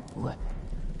now.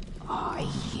 I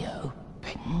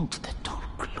opened the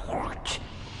Dark Lord.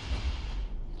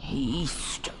 He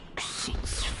stokes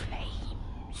its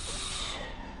flames.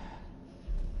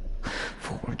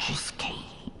 Forges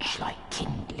cage like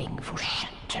kindling for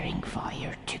shattering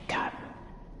fire to come.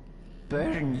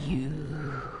 Burn you,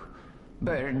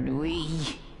 burn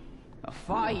we. A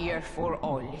fire for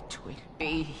all it will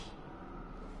be.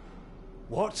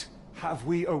 What have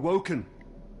we awoken?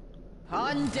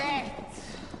 On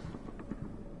death!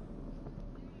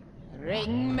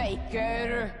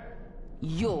 Ringmaker,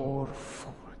 your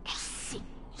forge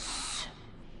sings.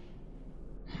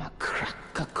 A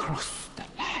crack across the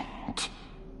land.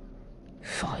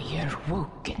 Fire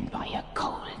woken by a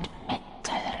cold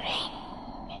metal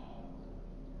ring.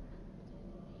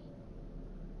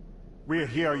 We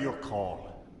hear your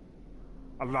call.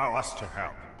 Allow us to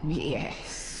help.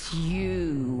 Yes,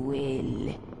 you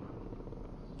will.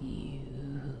 You.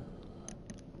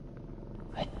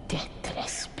 A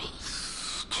deathless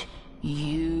beast.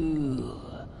 You.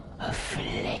 A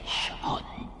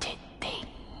flesh-haunted thing.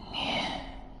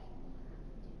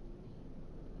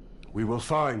 We will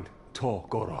find Tor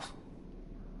Goroth.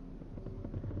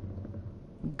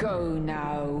 Go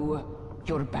now.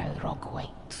 Your Balrog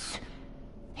waits.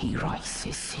 He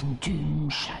rises in doom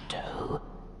shadow.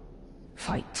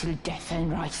 Fight till death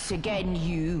and rise again,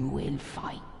 you will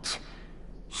fight.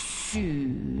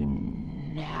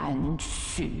 Soon and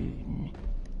soon.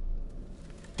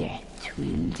 Death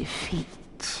will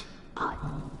defeat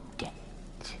undead.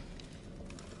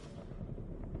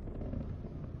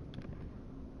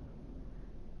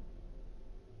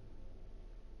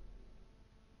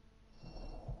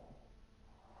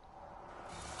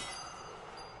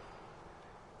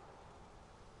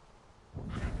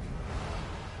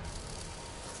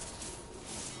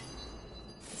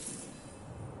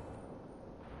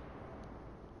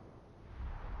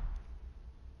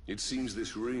 It seems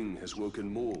this ring has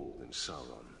woken more than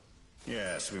Sauron.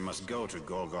 Yes, we must go to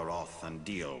Golgoroth and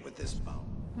deal with this bow.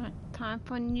 Right, time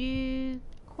for new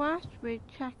quest. We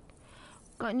check.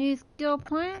 Got new skill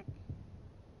point.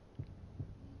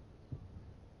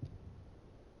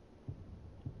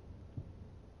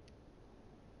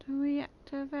 Do we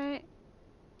activate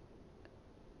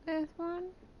this one?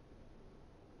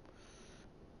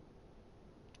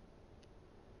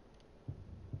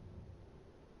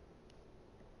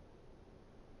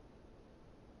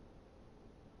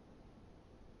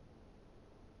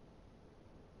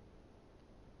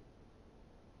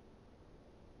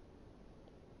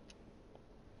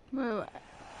 Well,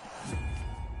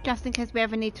 just in case we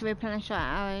ever need to replenish our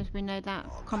arrows, we know that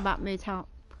combat moves help.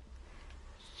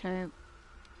 So,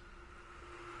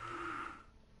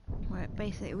 right,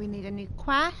 basically we need a new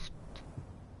quest.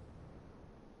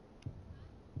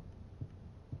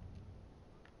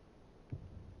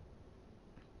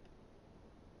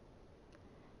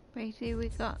 Basically we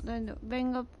got the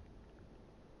ring of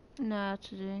no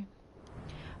to do,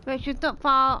 which is not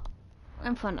far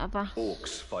in front of us.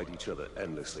 Orcs fight each other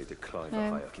endlessly to climb the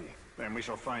hierarchy. Then we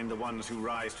shall find the ones who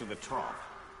rise to the top.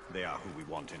 They are who we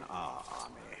want in our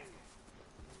army.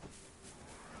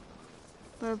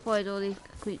 We'll avoid all these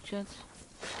creatures.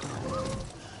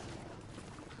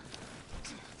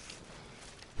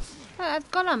 Oh, I've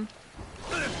got them.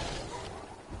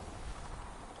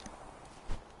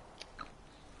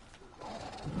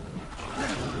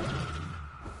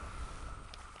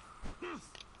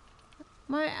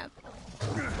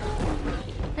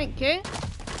 Thank you.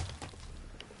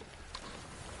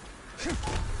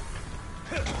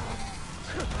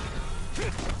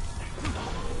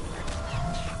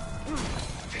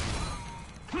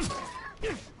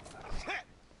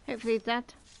 Hopefully he's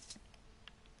dead.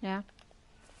 Yeah.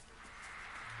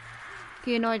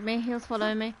 He annoyed me. He'll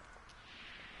swallow me.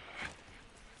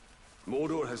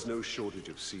 Mordor has no shortage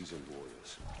of seasoned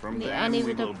warriors. From them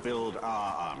we will build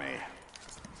our army.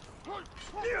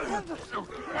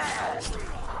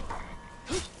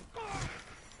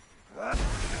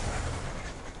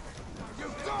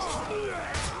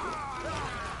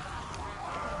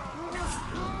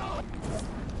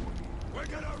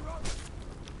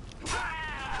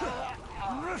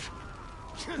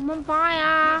 I'm on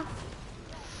fire!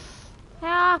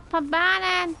 Help! I'm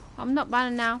burning! I'm not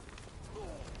burning now.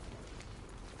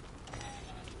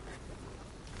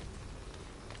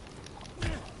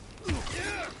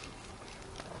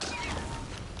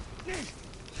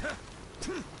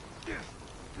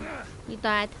 He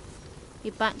died. He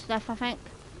burnt to death, I think.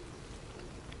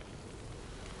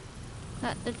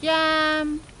 That's the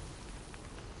gem.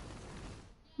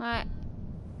 Right.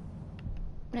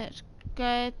 Let's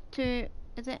go to,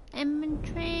 is it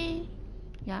inventory?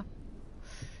 Yeah.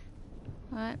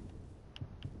 Right.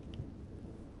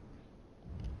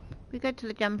 We go to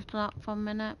the gem slot for a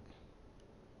minute.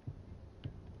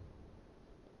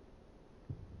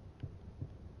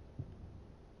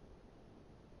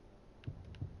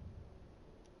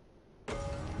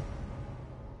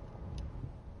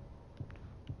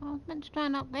 I was meant to try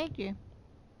and upgrade you.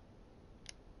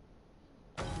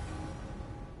 Can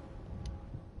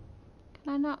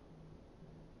I not?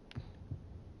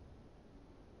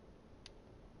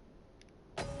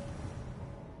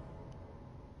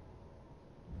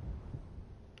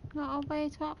 Not a way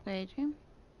to upgrade you.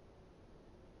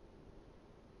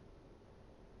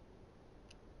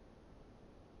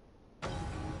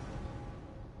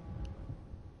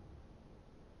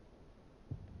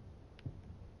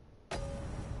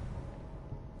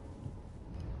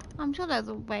 I'm sure there's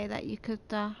a way that you could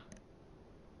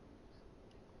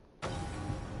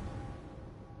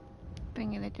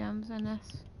bring in the gems in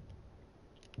this.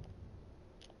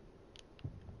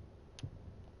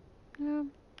 Yeah.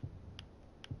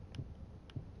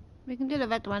 We can do the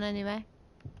red one anyway.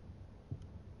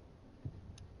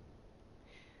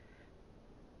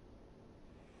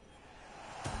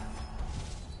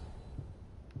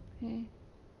 Okay.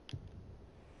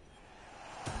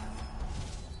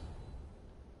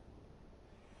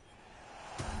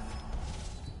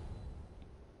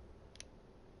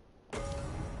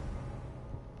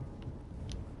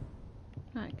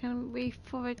 Right, can we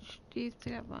forage these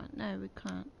together? No, we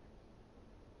can't.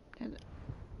 Okay,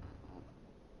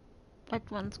 red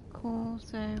one's cool,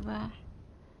 so I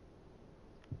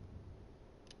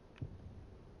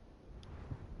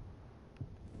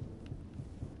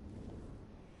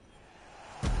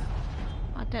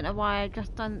don't know why I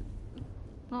just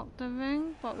unlocked the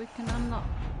ring, but we can unlock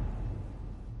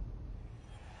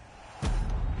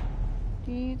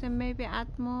these and maybe add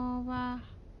more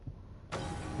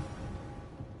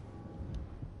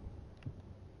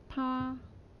power.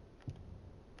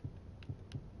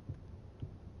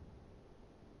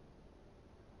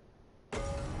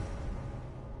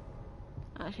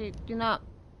 Actually, do not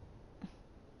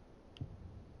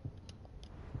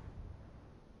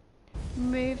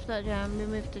remove the gem,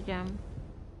 remove the gem.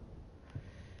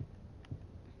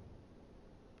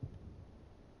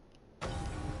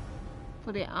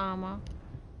 For the armor.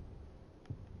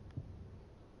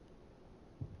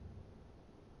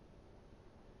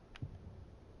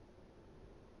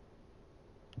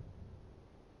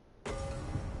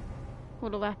 For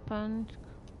the weapons.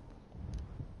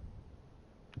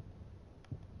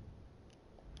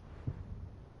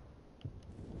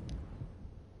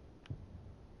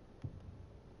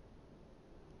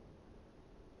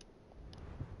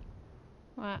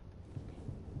 Right.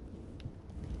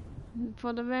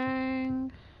 For the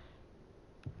ring.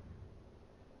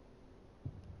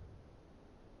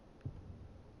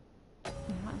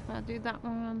 I've got to do that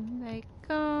one. There you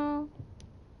go.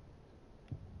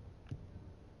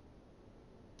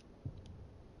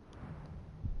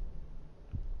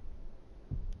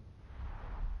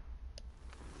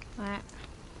 Right.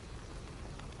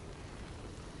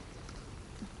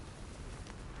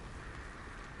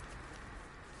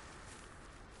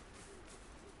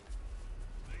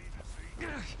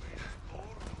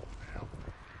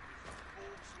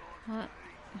 What?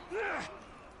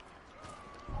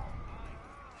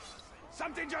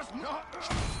 Something just not.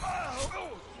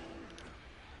 Oh.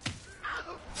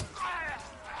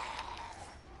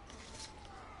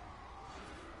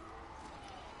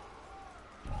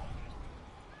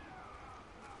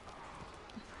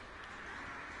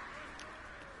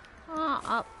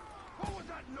 Up. What was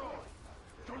that noise?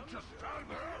 Don't just stand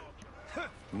there.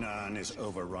 Nern is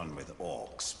overrun with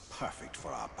orcs, perfect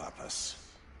for our purpose.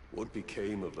 What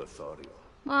became of Lothario?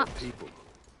 What? The people?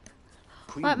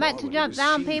 What meant to jump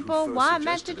down, people? What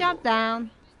meant to jump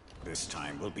down? This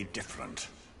time will be different.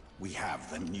 We have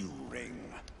the new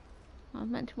ring. I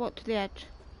meant to walk to the edge.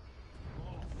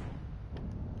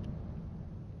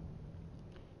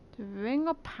 The ring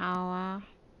of power.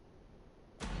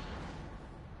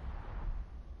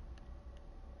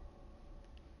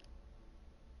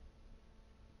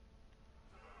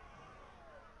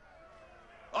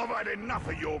 I've had enough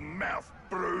of your mouth,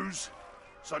 Bruise.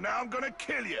 So now I'm gonna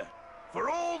kill you. For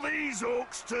all these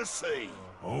orcs to see.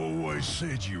 Always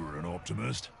said you were an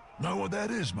optimist. Know what that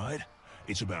is, mate?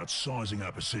 It's about sizing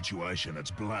up a situation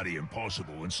that's bloody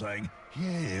impossible and saying,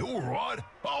 yeah, all right,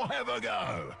 I'll have a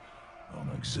go. I'm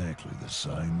exactly the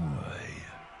same way.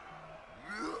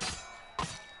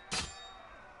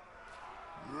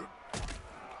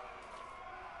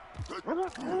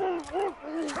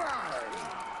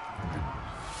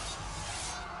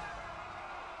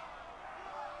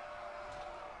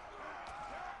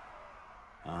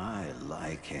 I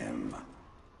like him.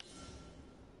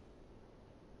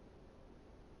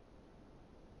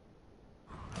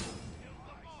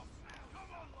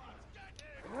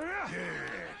 Yeah,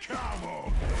 come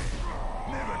on.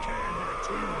 Never can have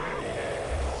too many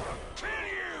hands. Kill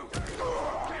you!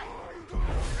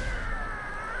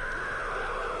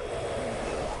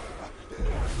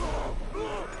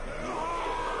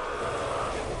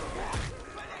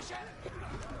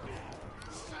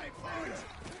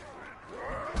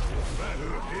 That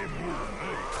hurt him more than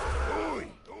me. Oi,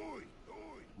 oi,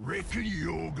 oi. Reckon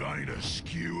you're going to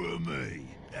skewer me?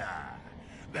 Ah,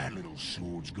 that little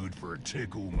sword's good for a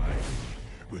tickle, mate.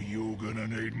 But you're gonna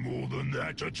need more than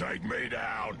that to take me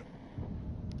down.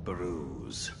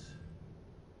 Bruise.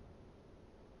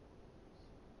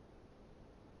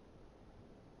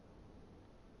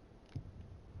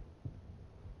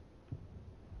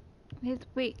 His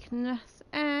weakness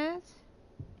is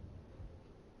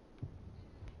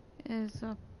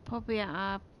probably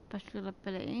a special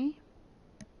ability,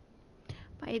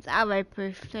 but it's arrow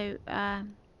proof, so that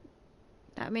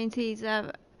means he's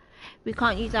we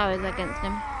can't use arrows against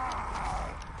him.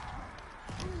 I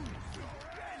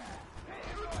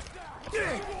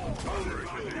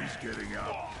reckon he's getting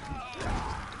up.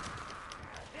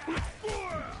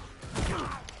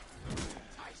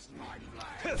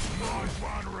 Nice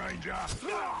one, Ranger.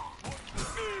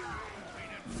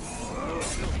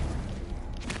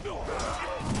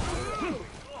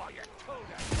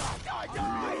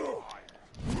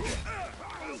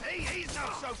 See, he's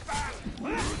not so bad.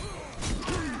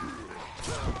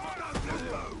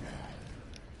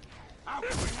 How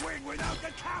can we win without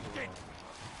the captain?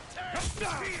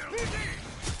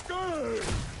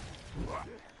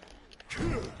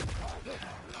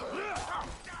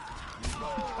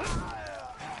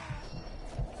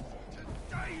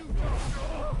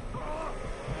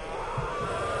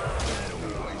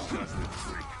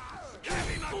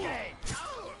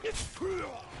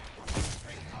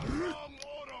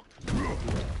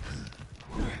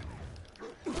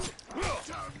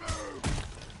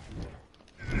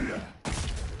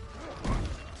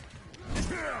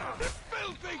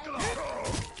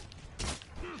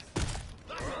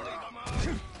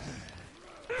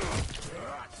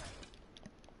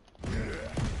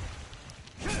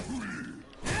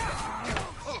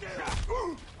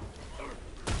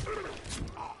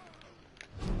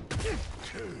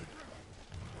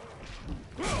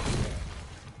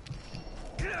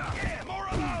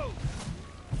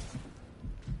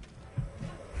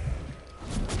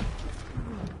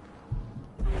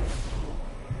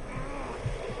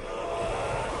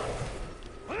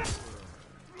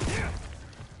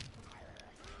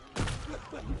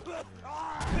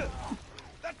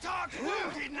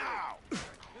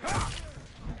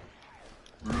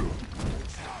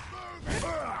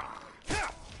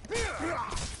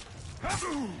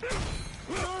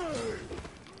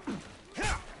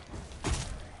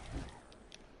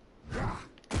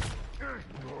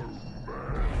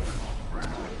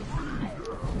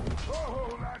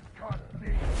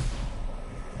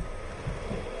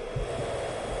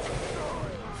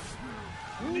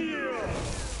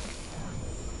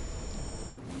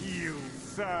 You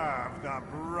serve the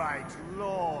bright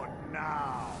Lord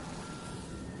now.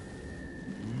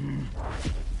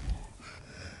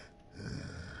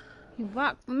 You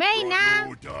work for me now.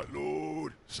 Lord, Dark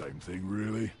Lord. Same thing,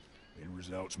 really. End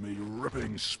result's me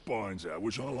ripping spines out,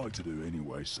 which I like to do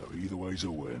anyway, so either way's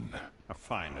a win. A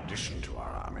fine addition to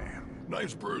our army.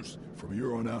 Name's Bruce. From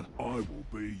here on out, I will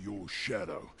be your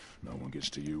shadow. No one gets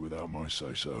to you without my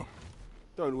say-so.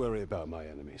 Don't worry about my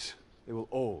enemies. They will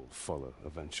all follow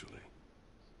eventually.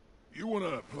 You want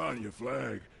to plant your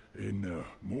flag in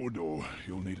Mordor,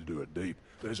 you'll need to do it deep.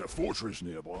 There's a fortress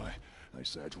nearby. They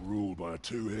say it's ruled by a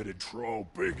two-headed troll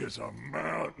big as a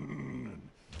mountain and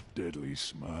deadly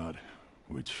smart.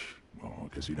 Which, well,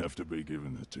 I guess he'd have to be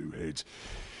given the two heads.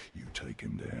 You take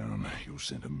him down, you'll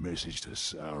send a message to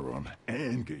Sauron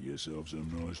and get yourself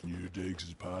some nice new digs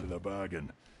as part of the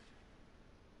bargain.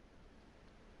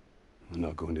 I'm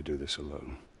not going to do this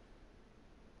alone.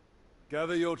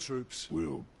 Gather your troops.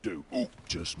 Will do. Oh,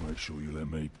 just make sure you let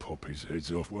me pop his heads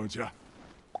off, won't ya?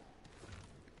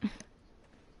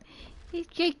 He's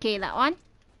cheeky, that one.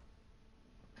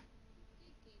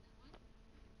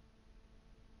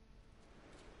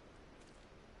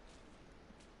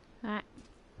 Right.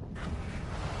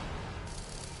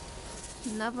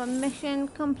 Another mission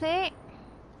complete.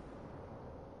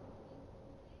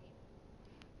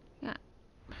 Yeah.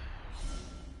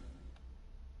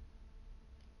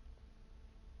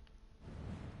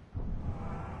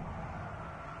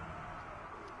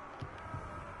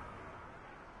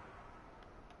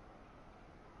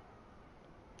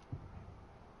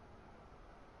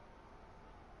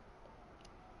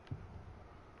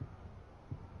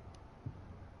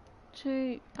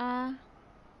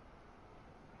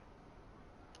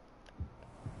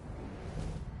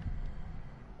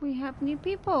 We have new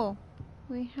people.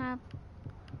 We have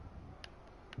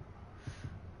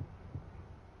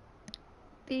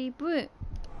the brute.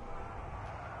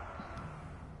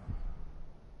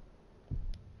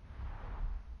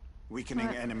 Weakening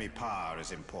enemy power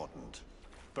is important.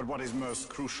 But what is most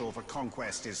crucial for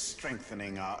conquest is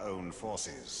strengthening our own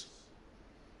forces.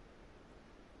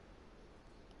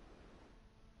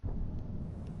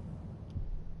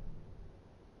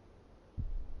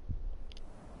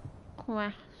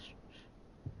 Quest.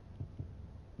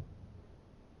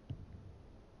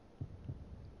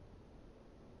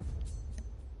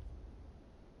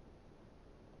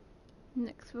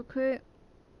 Next recruit.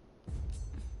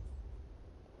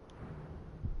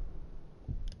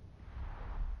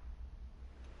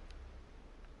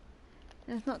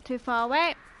 It's not too far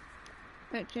away,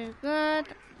 which is good.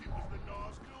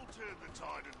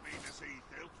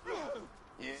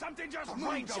 Something just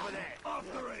rained over there.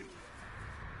 After him.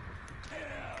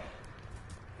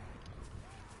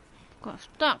 Got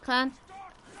stuck then.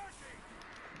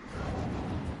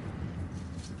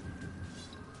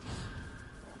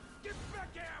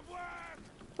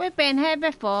 We've been here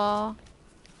before.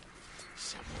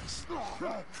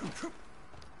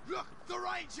 Look, the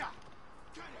ranger.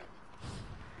 Get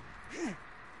him.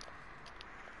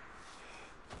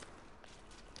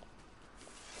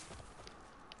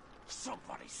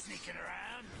 Somebody sneaking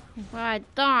around. I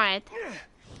died.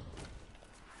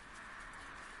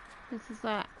 This is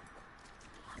a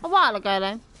while ago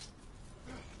then.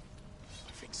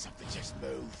 I think something just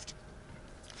moved.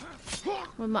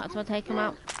 We might as well take him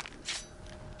out.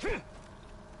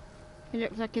 He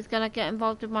looks like he's gonna get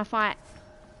involved with my fight.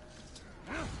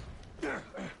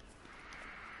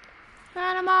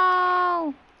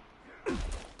 Animal!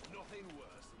 Nothing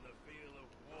worse than the feel of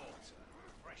water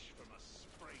fresh from a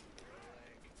spring or a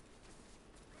lake.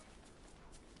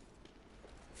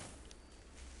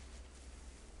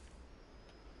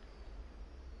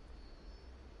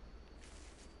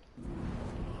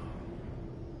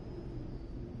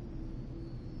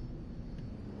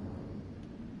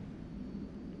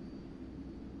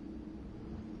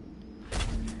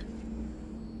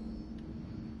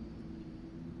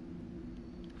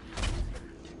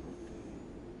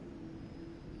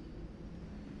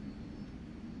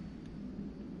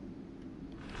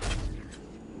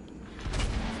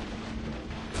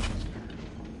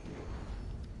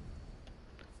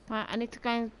 Right, I need to go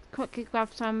and quickly grab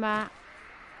some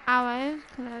arrows,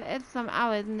 because there's some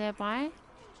arrows nearby.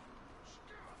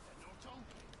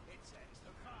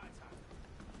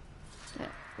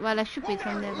 Well, there should be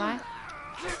some nearby.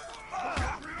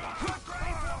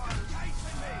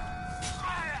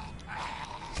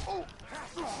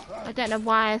 I don't know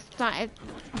why I started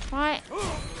a fight.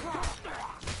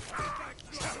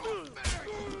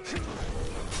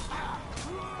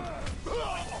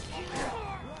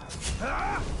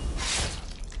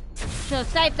 Should have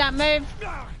saved that move.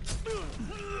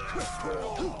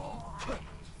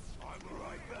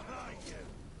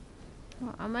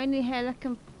 Well, I'm only here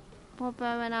looking for a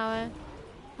bow and arrow.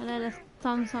 I know there's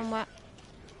some somewhere.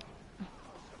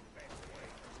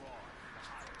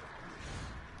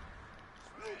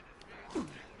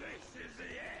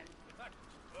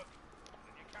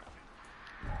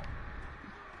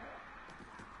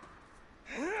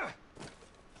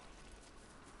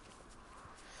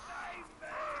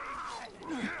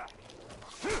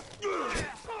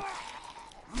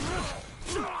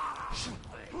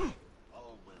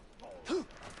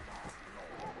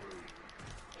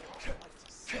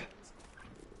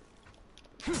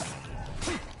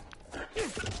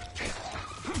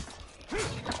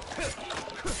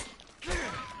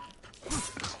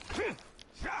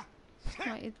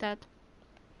 Right, he's dead.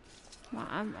 Right,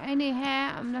 I'm only here.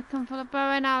 I'm looking for the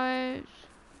bow and arrows.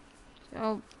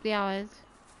 Oh, the arrows.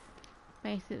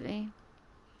 Basically.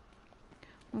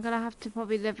 I'm gonna have to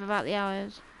probably live without the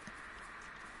arrows.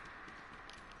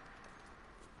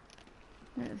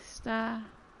 Let's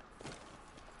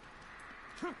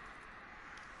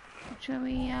shall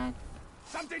we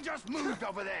Something just moved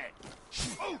over there.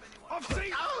 Oh, I've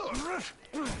seen.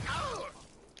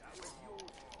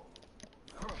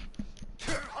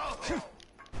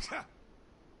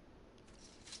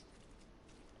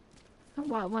 Not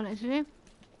what I wanted to do.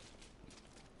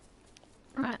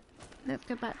 Right, let's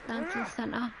go back down to the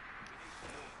centre.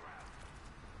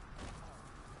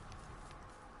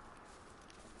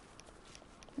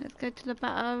 Let's go to the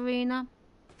battle arena.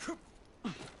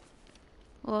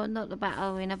 Or not the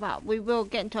battle arena, but we will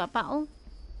get into a battle.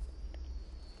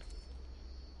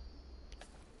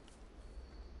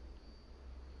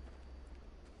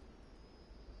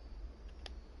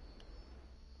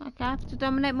 Okay, I have to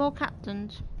dominate more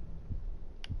captains.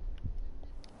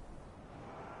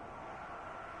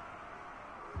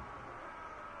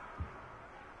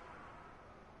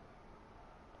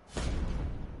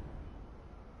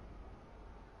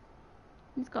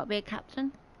 He's got to be a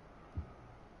captain.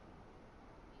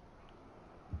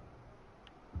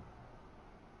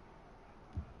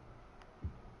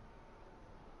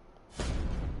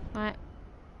 Right.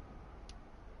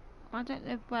 I don't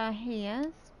know where he is,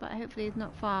 but hopefully he's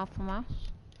not far from us.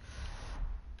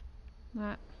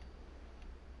 Right.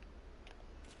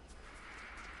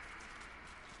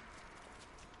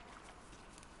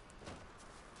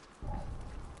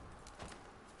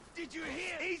 Did you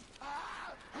hear? He's...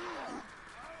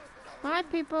 Right,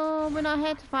 people, we're not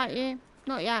here to fight you.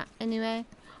 Not yet, anyway.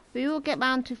 We will get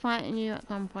round to fighting you at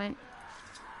some point.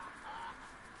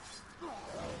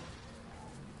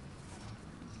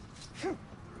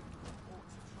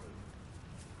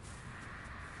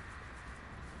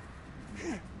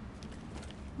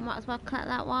 Might as well collect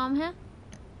that while I'm here.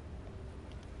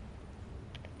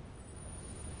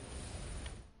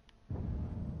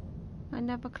 I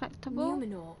never collectible.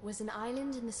 Numenor was an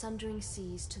island in the Sundering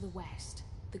Seas to the west,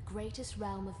 the greatest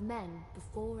realm of men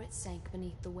before it sank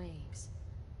beneath the waves.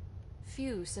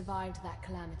 Few survived that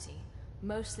calamity,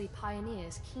 mostly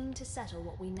pioneers keen to settle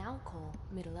what we now call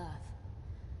Middle-earth.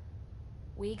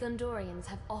 We Gondorians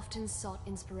have often sought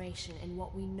inspiration in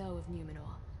what we know of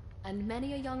Numenor, and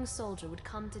many a young soldier would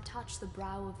come to touch the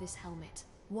brow of this helmet,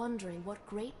 wondering what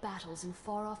great battles in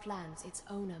far-off lands its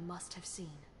owner must have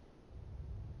seen.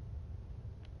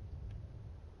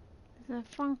 It's a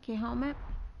funky helmet.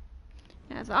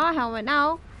 That's our helmet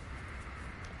now.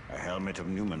 A helmet of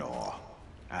Numenor.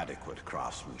 Adequate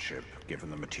craftsmanship, given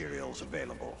the materials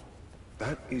available.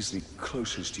 That is the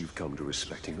closest you've come to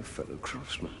respecting a fellow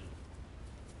craftsman.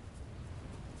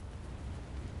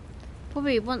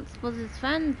 Probably once was his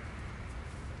friend.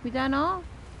 We don't know.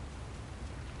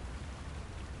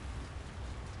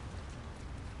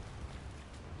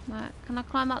 Right, can I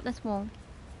climb up this wall?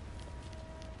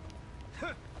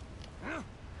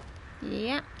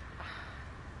 Yeah.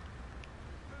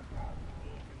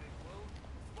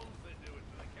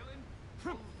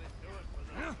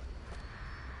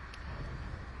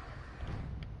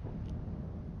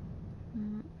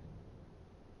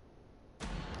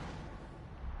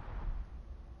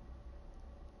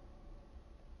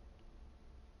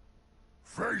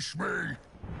 Face me!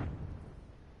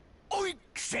 Oink,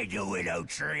 said the willow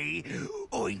tree.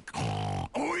 Oink.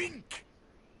 Oink!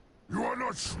 You are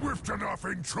not swift enough,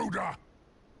 intruder!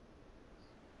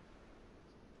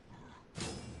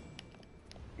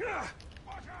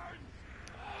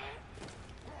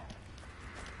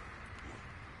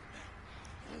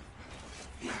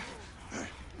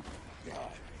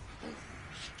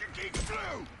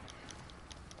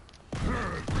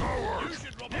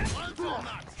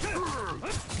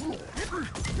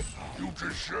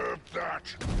 deserve that.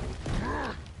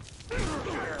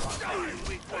 Die with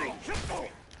me.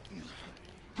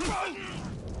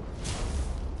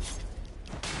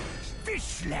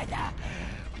 Fish leather.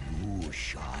 Ooh,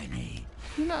 shiny.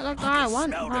 You're not the guy I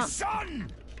want. Smell the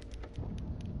sun.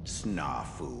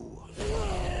 Snafu.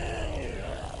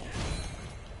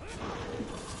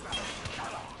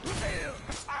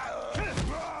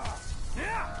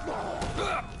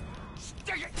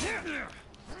 Stick it.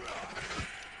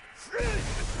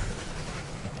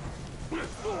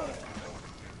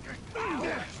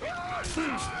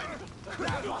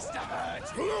 That must have hurt.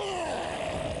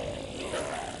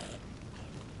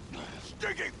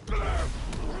 Stick it.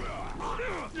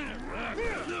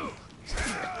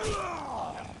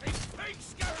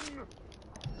 Pigskin!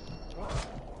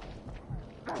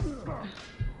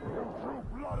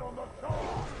 Blood on the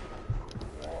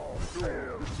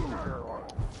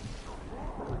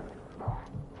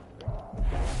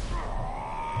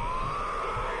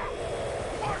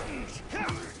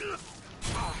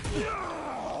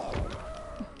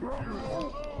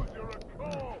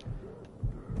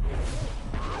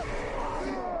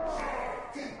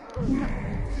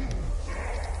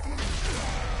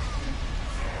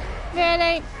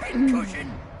Really? Cushion!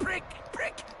 Prick!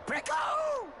 Prick! Prickle!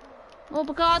 Oh,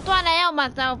 because I'm trying to help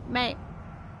myself, mate.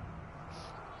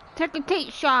 Take a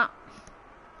teeth shot.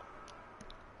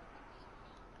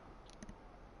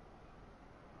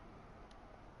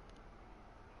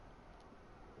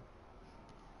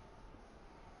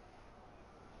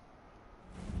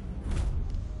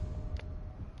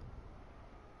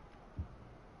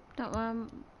 Don't worry,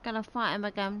 I'm gonna fight him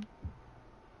again.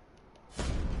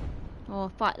 Or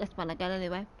fight this one again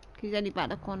anyway. Cause he's only back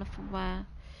the corner from where.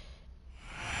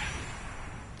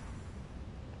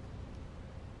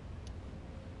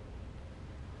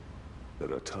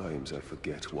 There are times I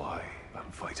forget why I'm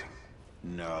fighting.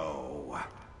 No,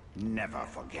 never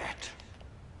forget.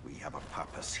 We have a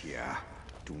purpose here.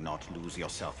 Do not lose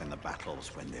yourself in the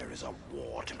battles when there is a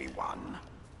war to be won.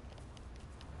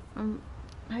 I'm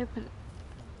hoping.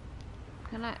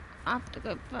 Can I have to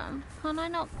go? But can I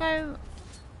not go?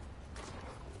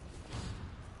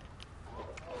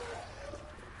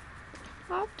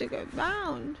 I have to go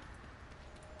round.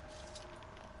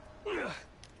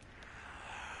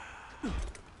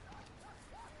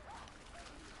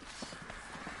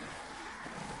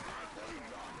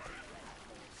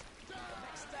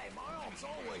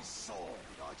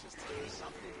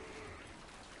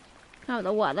 Oh,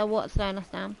 the water's slowing us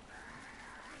down.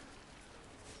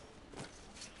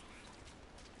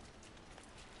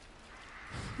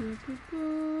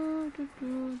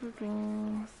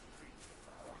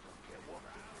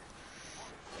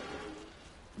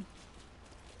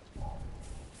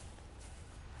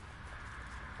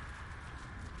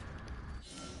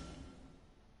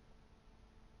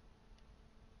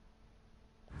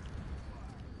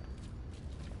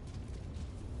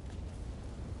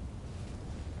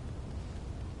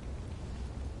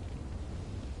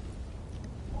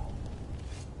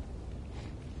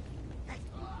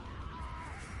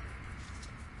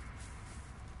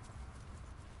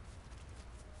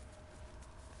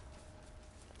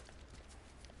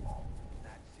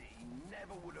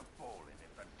 Would have fallen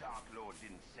if the Dark Lord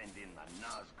didn't send in the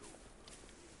Nazgul.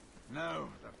 No,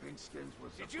 the Pinskins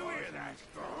was. Did you hear that?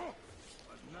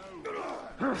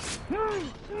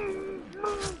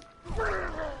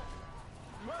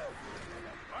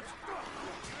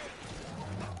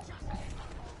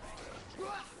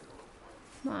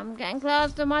 Well, I'm getting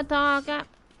close to my target.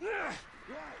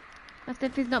 That's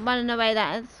if he's not running away,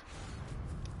 that is.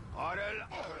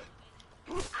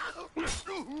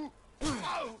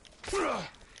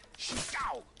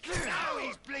 Now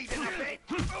he's bleeding a bit.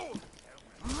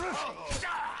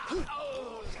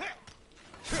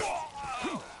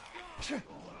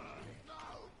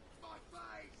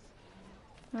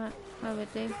 Right, I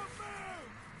would do.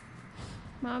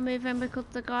 I'll move in because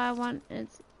the guy I want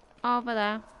is over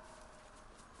there.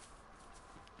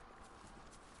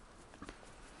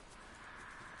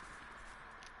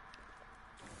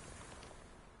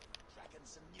 Tracking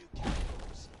some new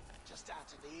chemicals just out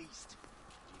to the east.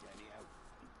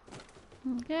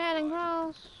 I'm getting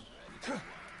close.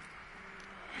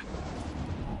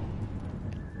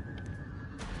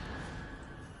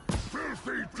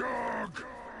 Filthy dog!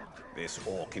 This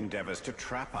orc endeavors to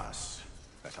trap us.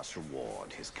 Let us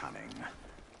reward his cunning.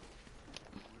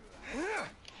 I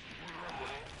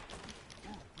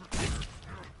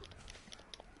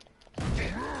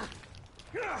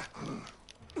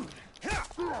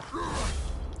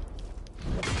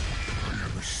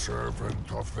am a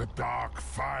servant of the dark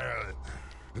fire,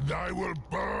 and I will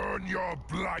burn your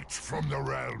blight from the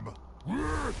realm.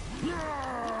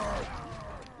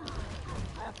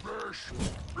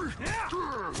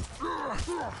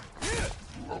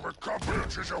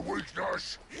 Overconfidence is a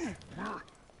weakness.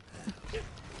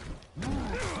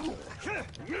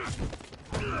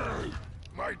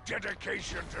 My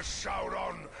dedication to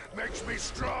Sauron makes me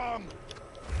strong.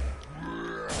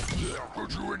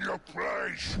 Put you in your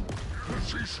place.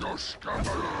 Cease your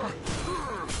scumbag.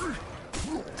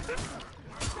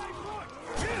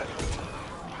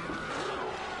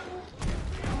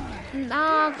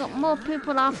 Now I've got more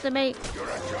people after me. You're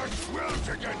a judge wilt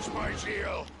against my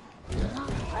zeal.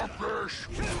 Rubbish.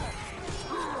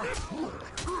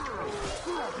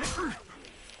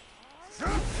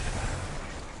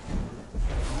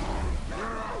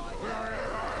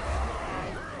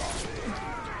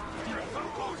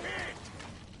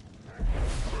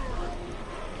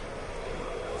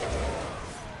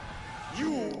 You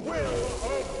will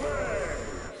obey!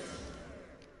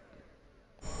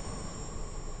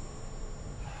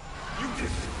 You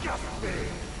disgust me!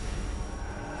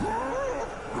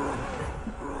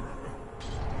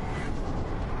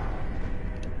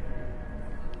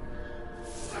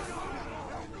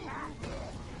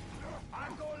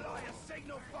 I'm gonna light a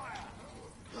signal fire!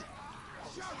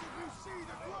 Shout if you see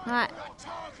the glow! Right. That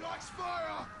target likes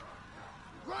fire!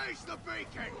 Raise the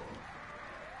beacon!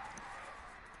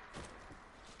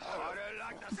 I don't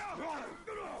like the sound.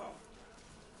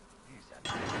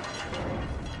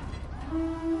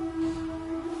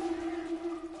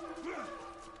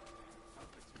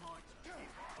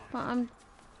 But I'm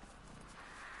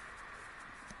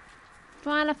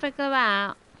trying to figure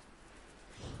out.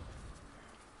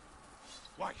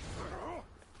 Wait.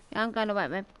 Yeah, I'm going to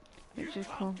wait, which is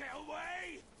cool. Get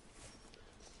away!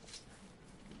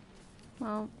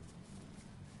 Well,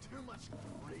 Too much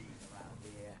grease around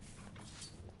here.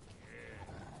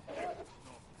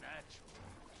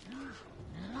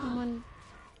 someone.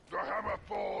 The hammer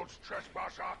falls,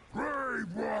 trespasser.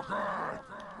 Grave Walker!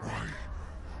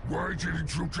 Why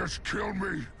didn't you just kill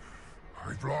me?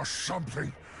 I've lost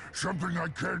something I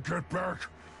can't get back.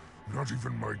 Not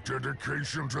even my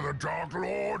dedication to the Dark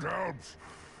Lord helps.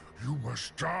 You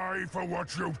must die for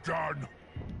what you've done.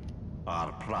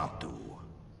 Arpratu.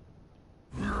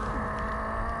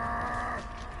 I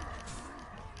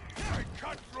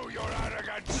cut through your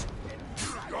arrogance.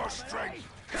 Your strength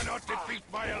cannot defeat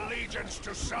my allegiance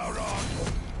to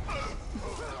Sauron.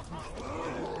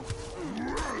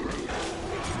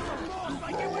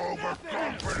 You grow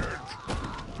overconfident.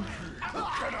 You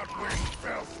cannot win,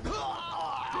 filth.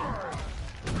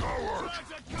 Coward.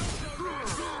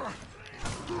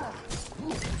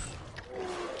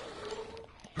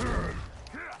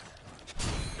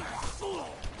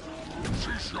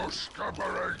 Cease your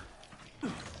scabbering.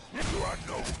 You are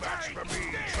no match for me,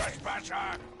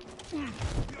 trespasser!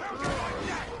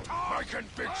 My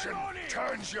conviction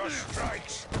turns your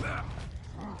strikes!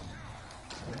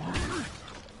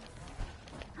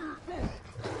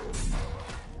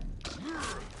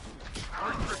 I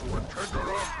think we're tender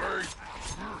off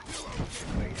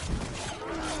me!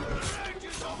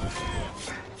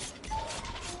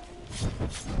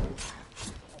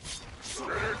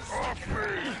 Get it off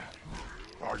me!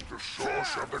 I'm the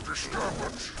source of the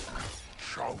disturbance.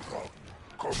 Sauron,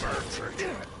 Comanche.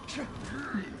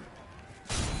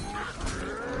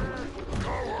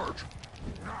 Coward!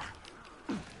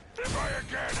 Try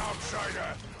again,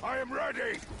 outsider. I am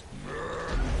ready.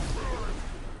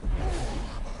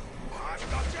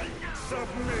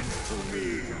 Submit to me!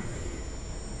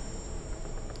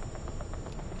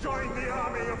 Join the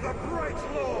army of the Bright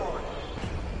Lord!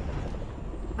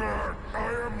 I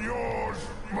am yours,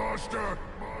 Master.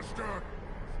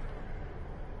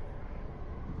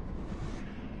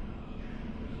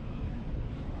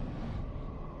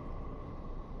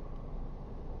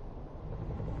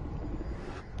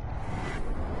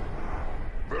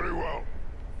 Very well.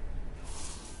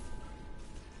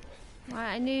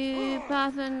 Right, a new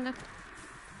person.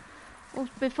 Well,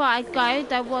 before I go,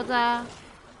 there was a.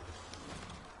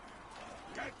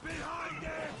 Get behind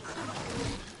him!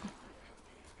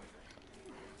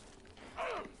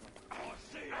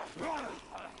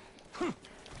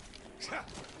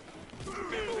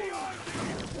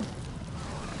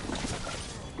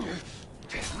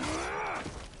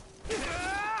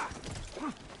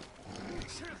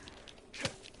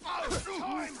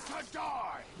 Time to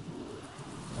die!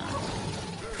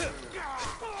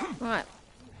 Right.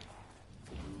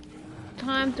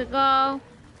 Time to go.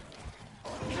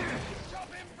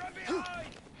 Stop him from behind!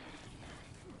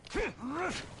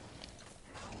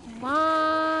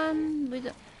 One with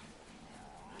the...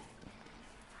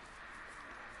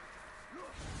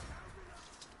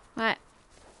 Right.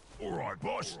 right,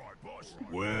 boss.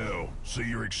 Well, see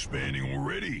you're expanding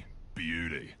already.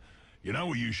 Beauty. You know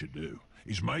what you should do?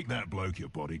 Is make that bloke your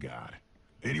bodyguard.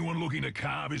 Anyone looking to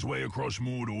carve his way across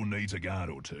Mordor needs a guard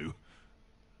or two.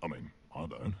 I mean, I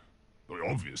don't.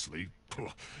 Obviously.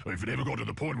 If it ever got to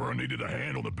the point where I needed a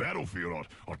hand on the battlefield,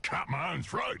 I'd cut my own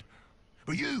throat.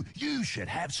 But you should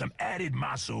have some added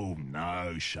muscle.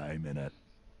 No shame in it.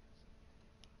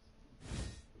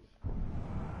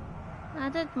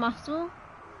 Added muscle?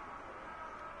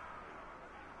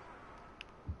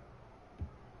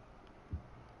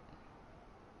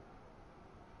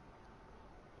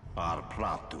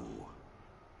 Arplatu.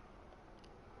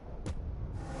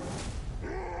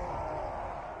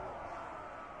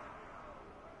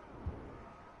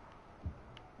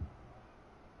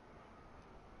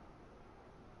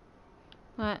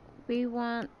 Right, we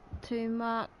want to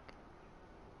mark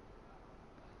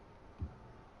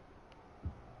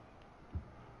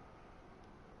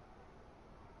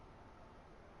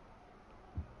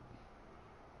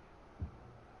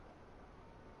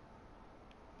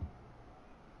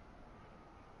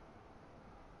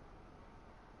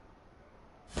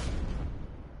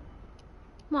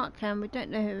him, we don't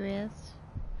know who he is.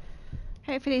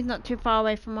 Hopefully he's not too far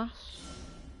away from us.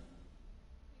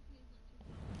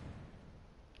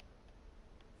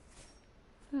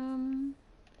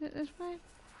 Is it this way?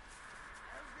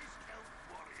 How's this elf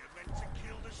warrior meant to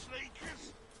kill the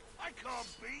sneakers? I can't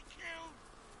be killed.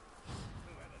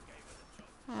 Whoever gave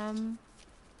her the job.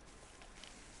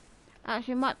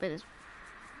 Actually, it might be this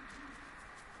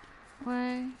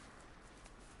way.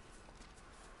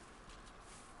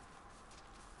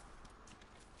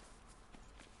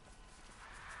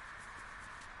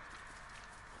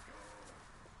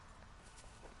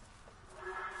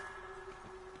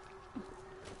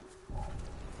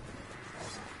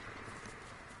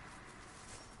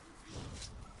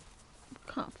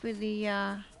 Can't really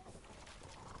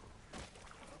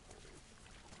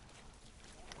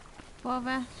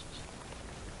forest.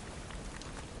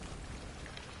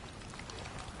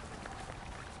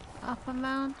 Upper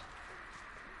mount.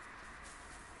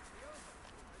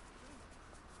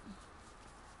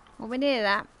 Well, we're near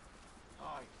that.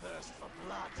 I thirst for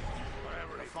blood.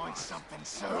 Wherever I find something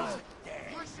so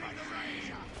dead.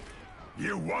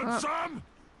 You want some?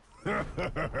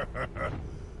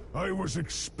 I was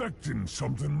expecting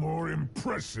something more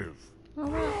impressive. Oh,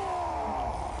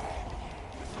 well.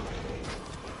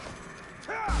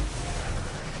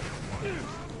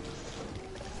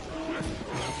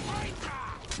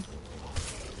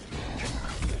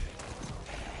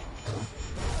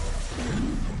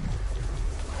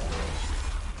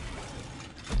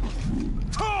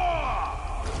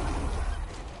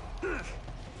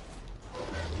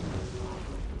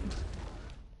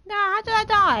 No, how did I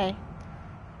die?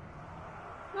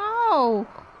 No!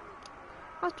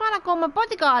 I was trying to call my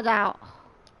bodyguard out.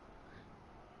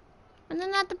 And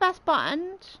then I had the best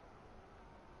buttons.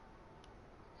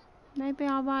 Maybe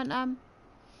I weren't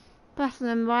pressing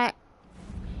them right.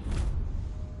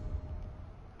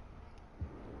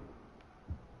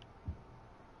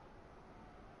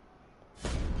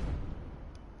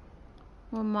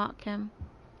 We'll mark him.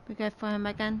 We go for him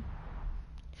again.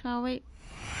 Shall we?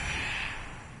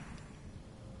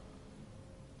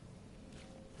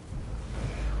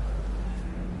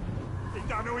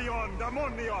 Danuion,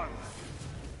 Damonion.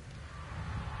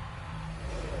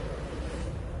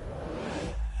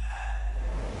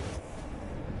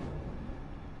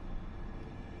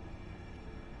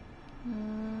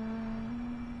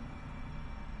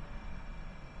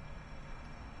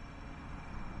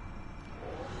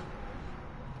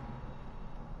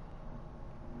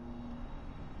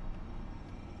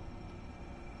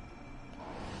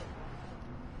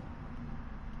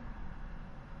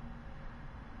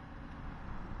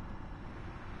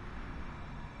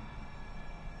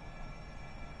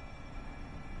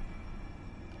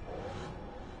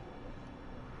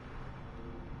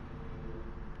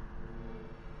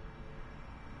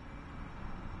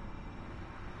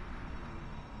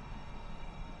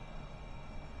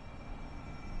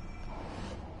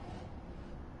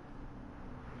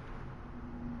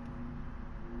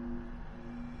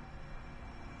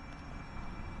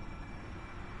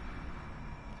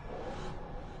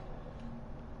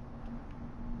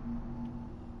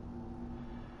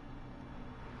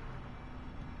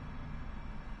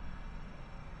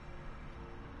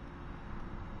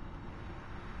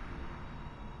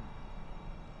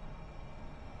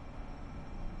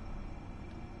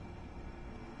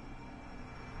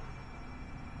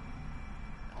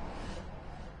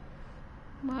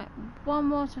 Right, one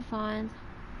more to find.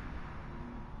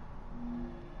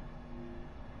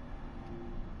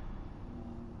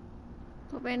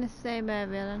 Got to be in the same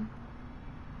area then.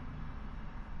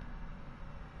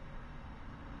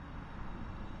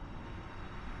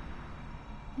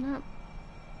 Nope.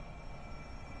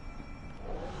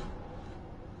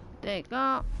 There you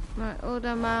go. Right, all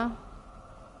done well.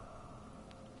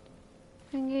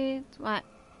 Thingies. Right.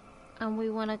 And we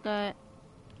want to go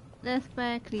this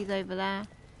way, 'cause he's over there.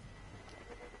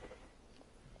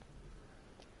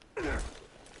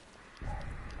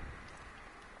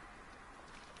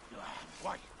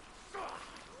 Wait.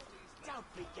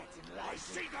 Don't be getting lazy. I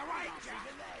see the ranger.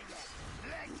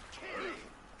 Let's kill him.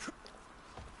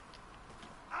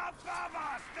 Above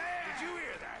us there. Did you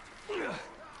hear that?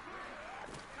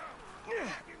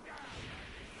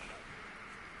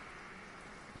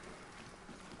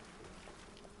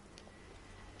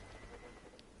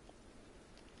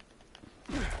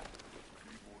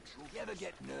 You ever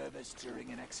get nervous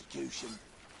during an execution?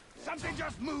 Something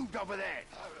just moved over there.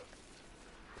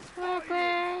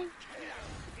 Okay.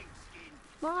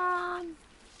 Come on.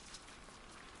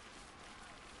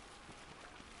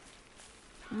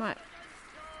 Right.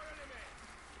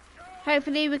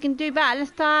 Hopefully we can do better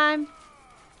this time.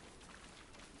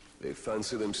 They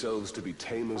fancy themselves to be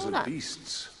tamers Hold of on.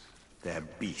 beasts. Their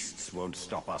beasts won't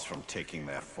stop us from taking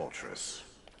their fortress.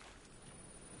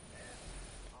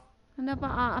 Another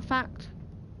artifact.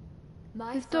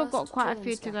 My We've still got first quite a drone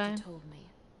few to scepter go. told me,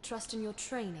 trust in your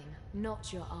training,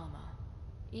 not your armor.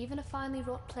 Even a finely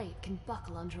wrought plate can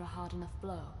buckle under a hard enough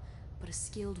blow, but a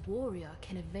skilled warrior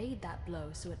can evade that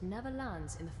blow so it never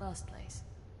lands in the first place.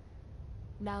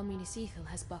 Now Minas Ithil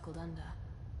has buckled under.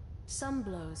 Some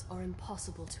blows are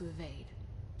impossible to evade,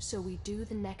 so we do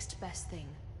the next best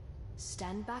thing.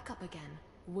 Stand back up again,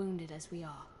 wounded as we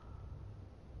are.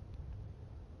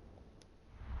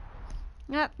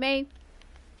 Yep, me.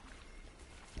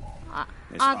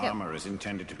 This I'll get... armor is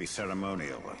intended to be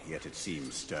ceremonial, yet it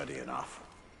seems sturdy enough.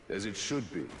 As it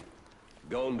should be.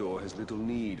 Gondor has little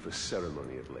need for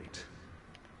ceremony of late.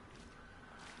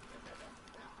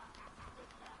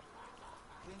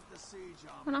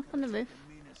 Run up on the roof.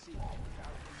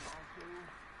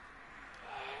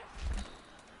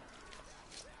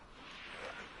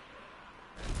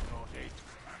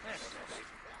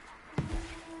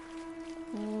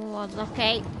 Oh,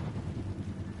 okay.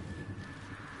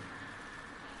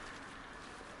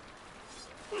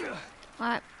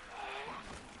 Right.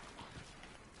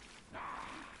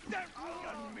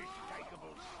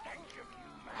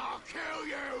 I'll kill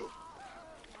you!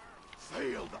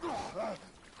 Feel the...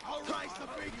 I'll raise the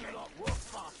big you lot work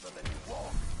faster than you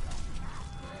walk.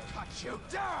 Cut you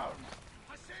down!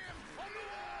 I see him on the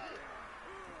wall!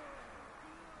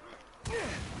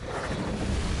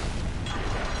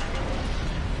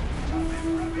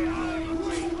 From behind!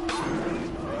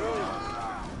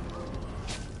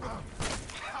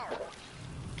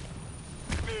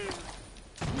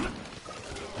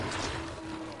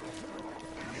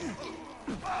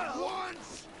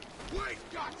 Once! We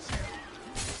got you!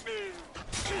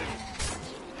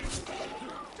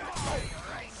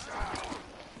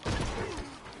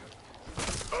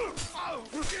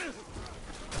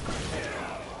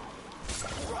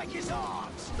 Break his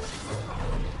arms!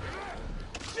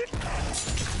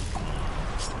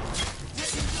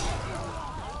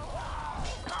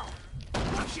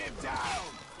 Push him down!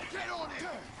 Get on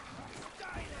him!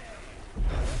 Stay there!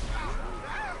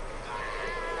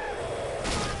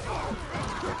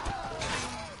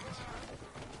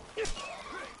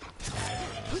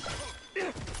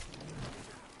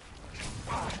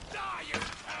 Die, you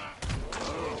coward!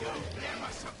 You'll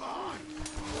never survive!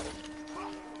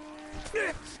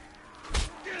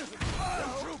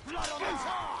 Threw blood on his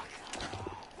heart!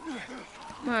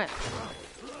 Right.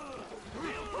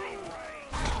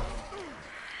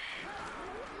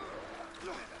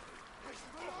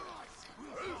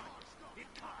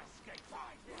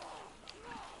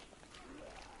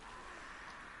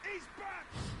 He's back!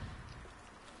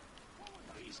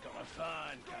 He's got a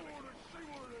fan coming.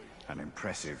 An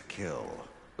impressive kill.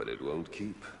 But it won't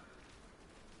keep.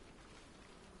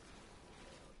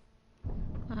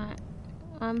 Right.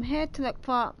 I'm here to look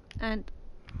for and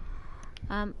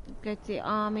go to the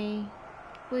army.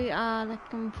 We are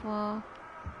looking for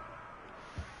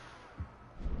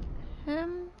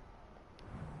him.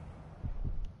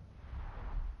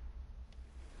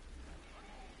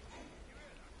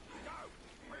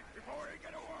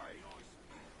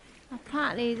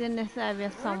 Apparently he's in this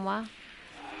area somewhere.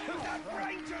 That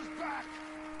ranger's back!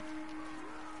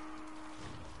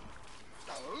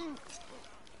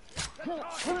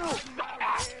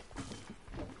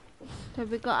 So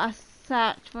we got to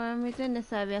search for him. He's in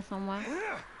this area somewhere.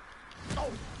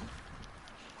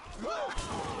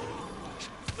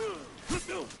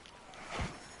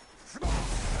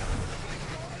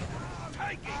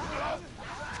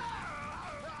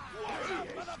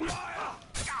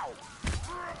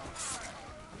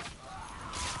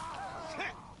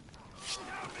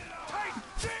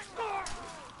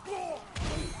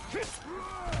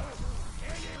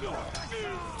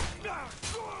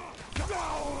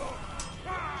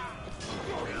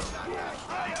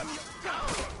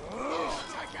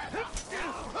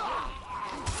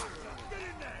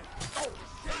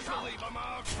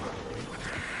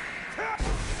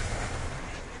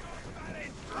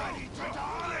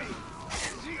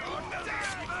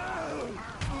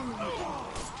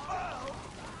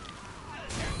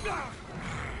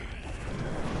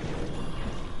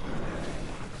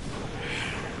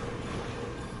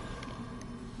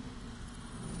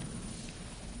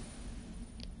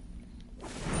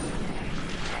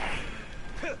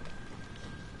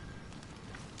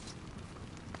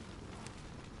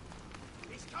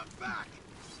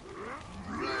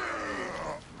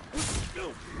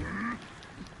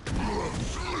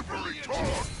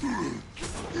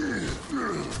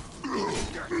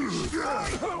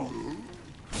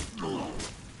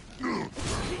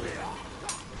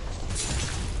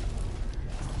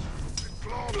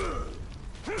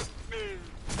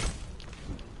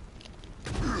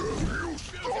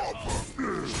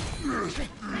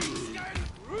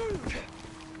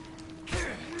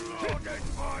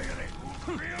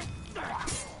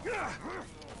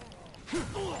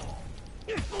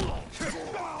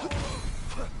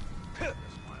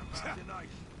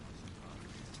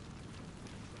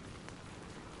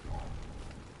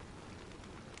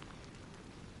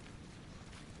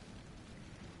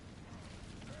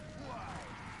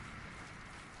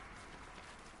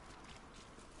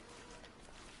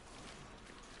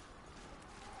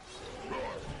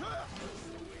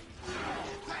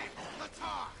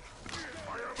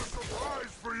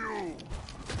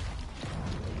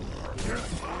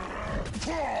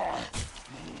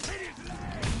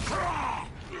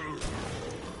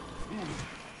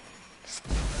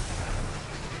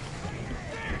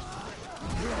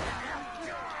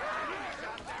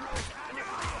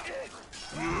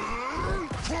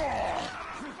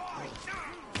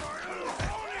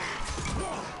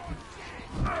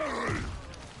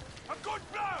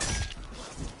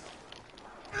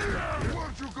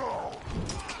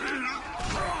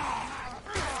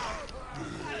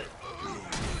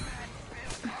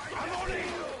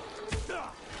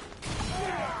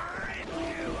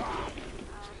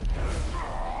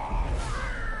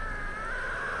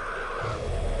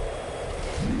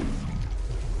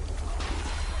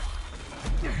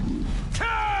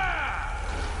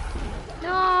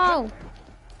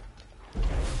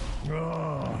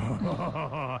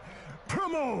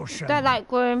 Promotion. Don't like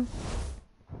Groom.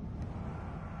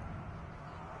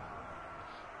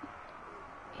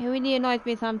 He really annoys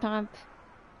me sometimes.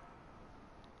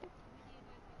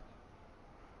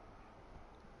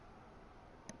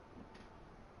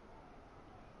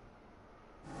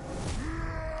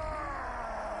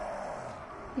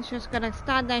 He's just gonna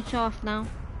stand there and show off now.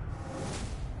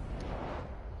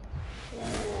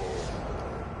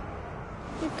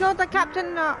 You killed the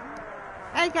captain, a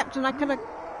captain I could have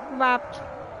grabbed.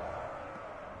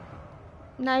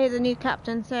 Now he's a new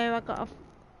captain, so I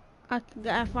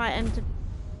gotta fight him to.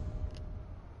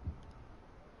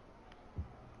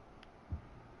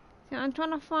 See, I'm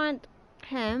trying to find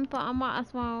him, but I might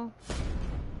as well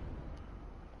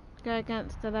go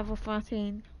against the level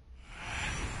 13.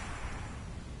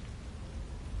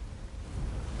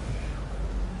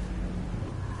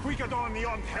 Quickadon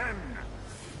yon hen.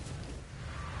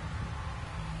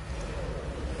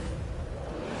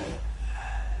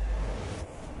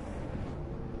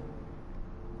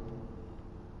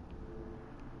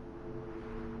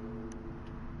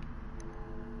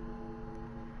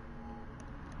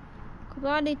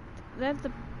 There's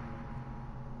the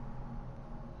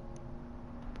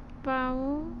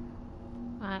barrel.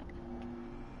 Right.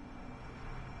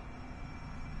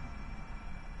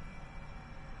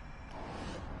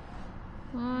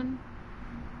 One.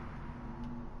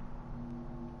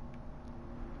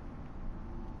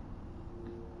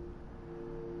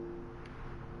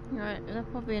 Right, they're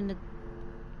probably in the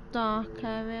dark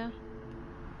area.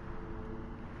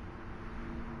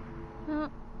 Oh.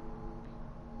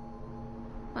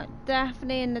 Right,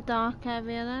 definitely in the dark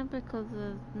area then, because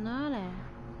there's no there.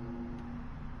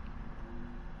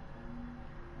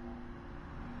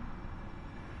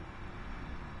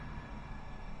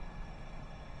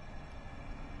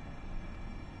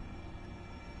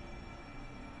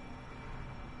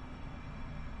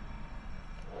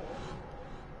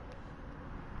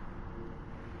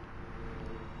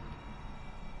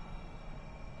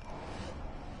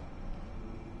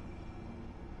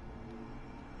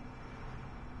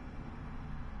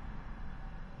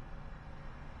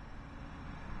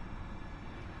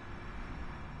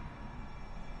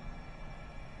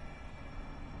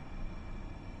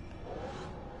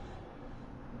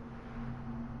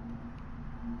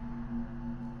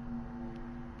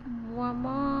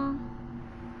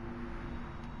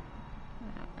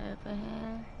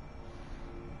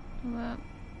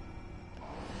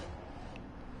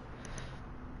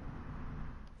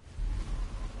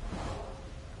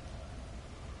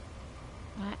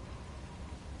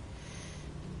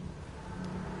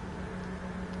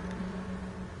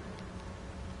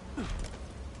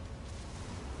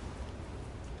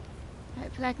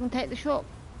 Hopefully I can take the short.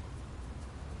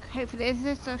 Hopefully is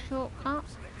this a shortcut?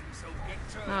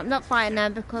 No, I'm not fighting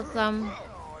them because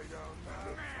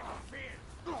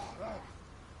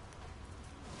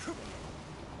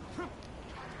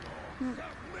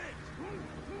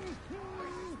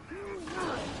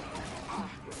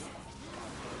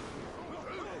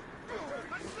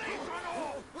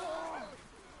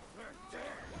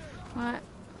right.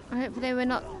 Hopefully we're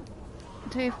not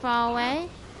too far away.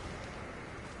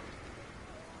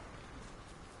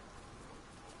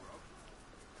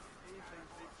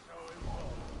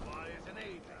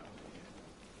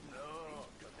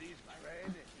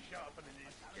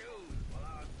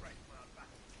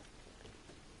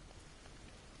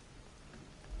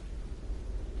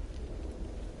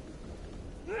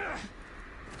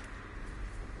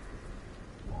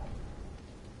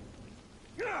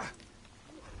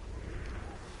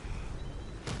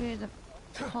 Through the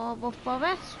horrible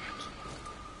forest.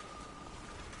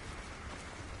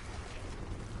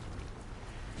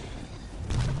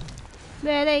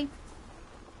 Really?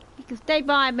 You can stay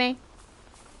by me.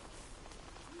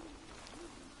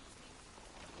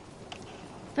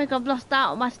 I think I've lost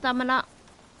out on my stamina.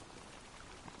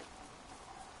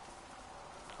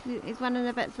 He's running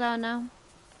a bit slow now.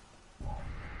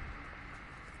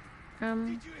 I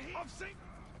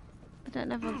don't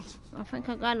know if I think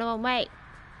I'm going the wrong way.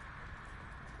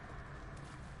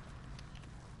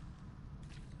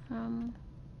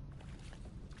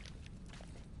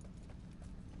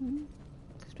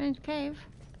 It's a strange cave.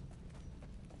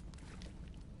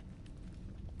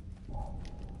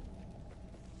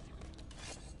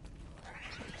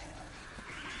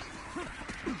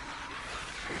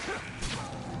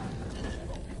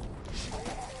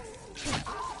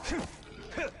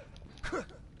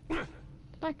 Did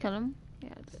I kill him? Yeah,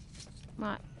 I did.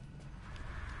 Right.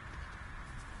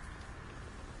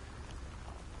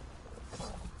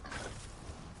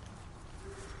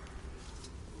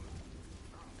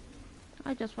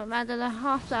 I just went round in a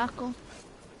half circle.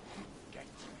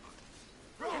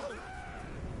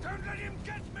 Don't let him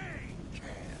get me!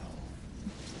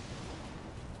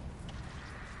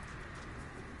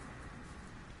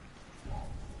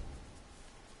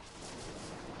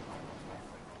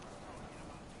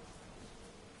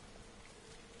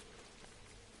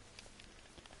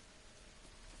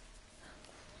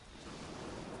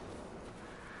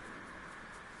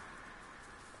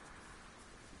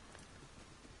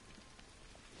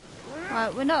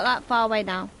 Right, we're not that far away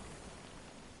now.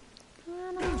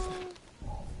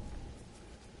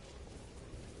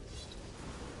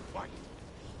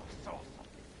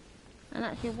 And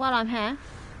actually, while I'm here,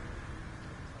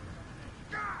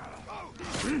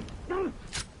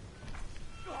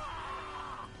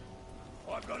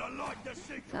 I've got a light to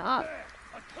see so up.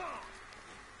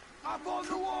 Up on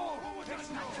the wall!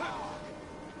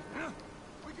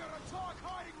 We got a talk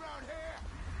hiding round here!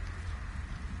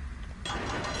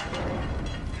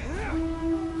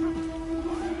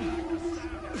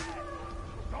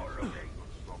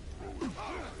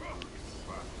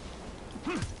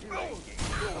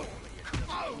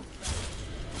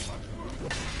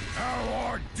 How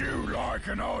I do like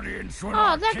an audience when Oh,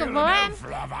 I there kill you an go, elf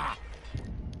lover.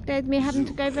 There's me having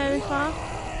to go very far.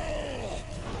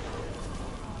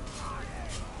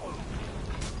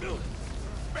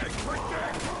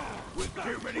 With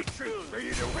too many troops for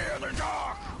you to wear the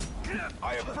dark!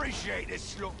 I appreciate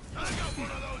this look. I got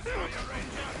one of those for you,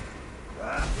 Ranger.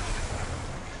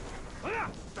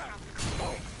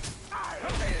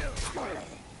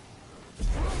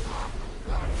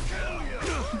 Kill you!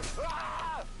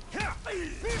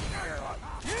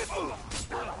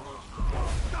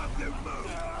 Stop the move!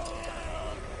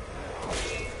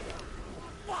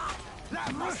 That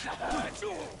must have hurt.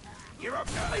 You're up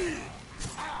there.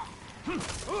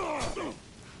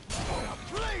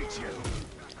 Bleed you!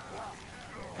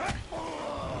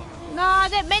 No, I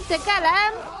didn't mean to kill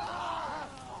him.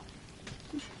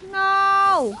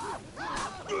 No.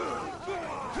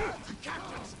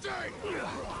 Captain, stay!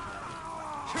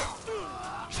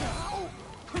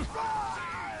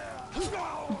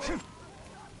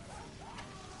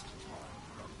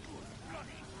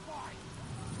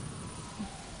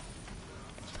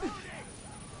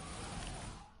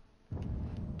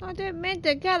 I didn't mean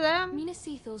to kill him. Minas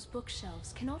Ithil's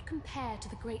bookshelves cannot compare to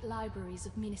the great libraries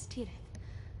of Minas Tirith,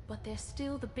 but they're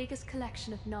still the biggest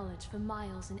collection of knowledge for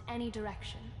miles in any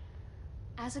direction.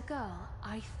 As a girl,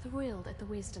 I thrilled at the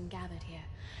wisdom gathered here.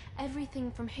 Everything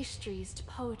from histories to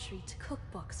poetry to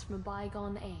cookbooks from a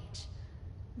bygone age.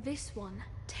 This one,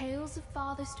 Tales of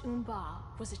Farthest Umbar,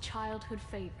 was a childhood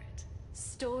favorite.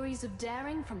 Stories of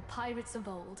daring from pirates of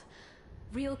old.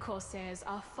 Real Corsairs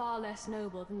are far less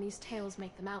noble than these tales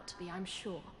make them out to be, I'm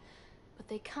sure. But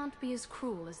they can't be as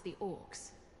cruel as the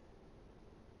orcs.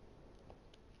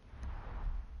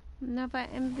 Another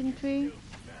inventory.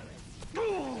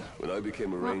 When I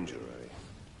became a ranger, I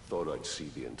thought I'd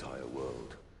see the entire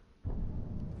world.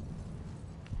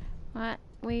 Right,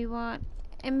 we want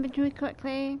inventory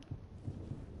quickly.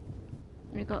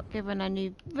 We got given a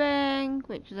new ring,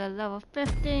 which is a level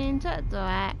 15, so it's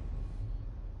alright.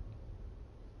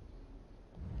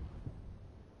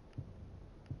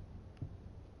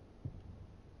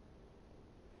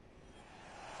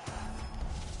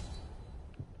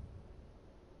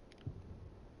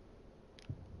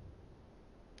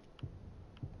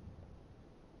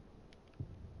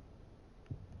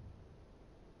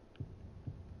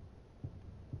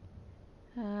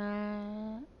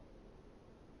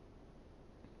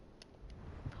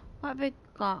 What have we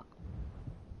got?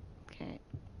 Okay,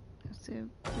 so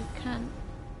we can.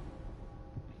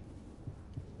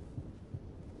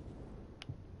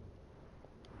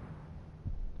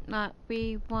 Like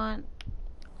we want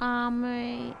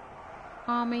army.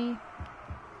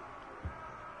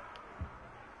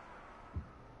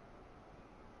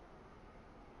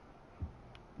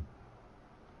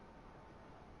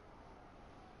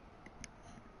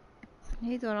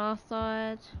 He's on our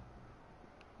side.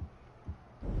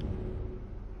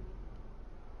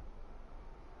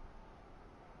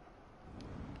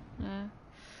 No.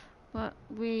 What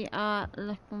we are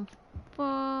looking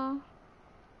for.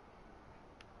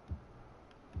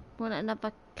 Want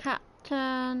another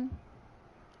captain.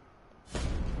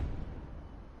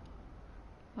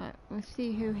 Right, we'll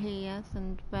see who he is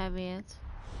and where he is.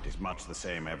 It is much the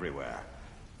same everywhere.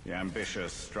 The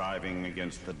ambitious striving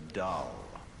against the dull.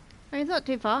 Oh, he's not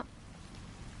too far.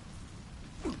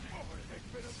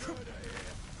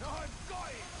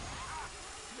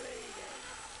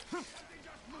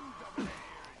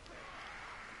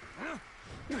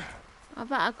 I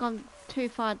bet I've gone too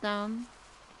far down.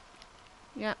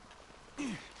 Yep.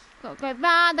 Got to go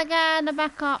round again and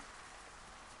back up.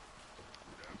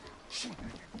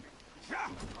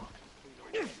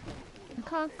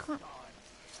 Can't.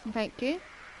 Thank you.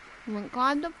 You won't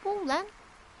climb the wall then.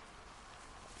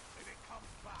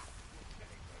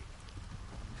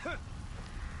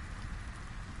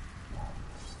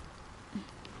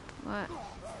 Right.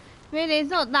 Really, it's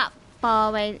not that far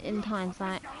away in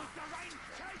hindsight.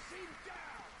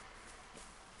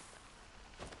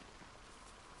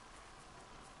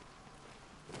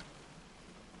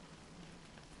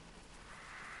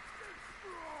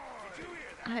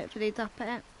 Hopefully he's up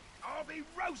at it. I'll be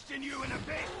roasting you in a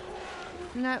bit.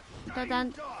 No, they're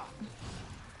done.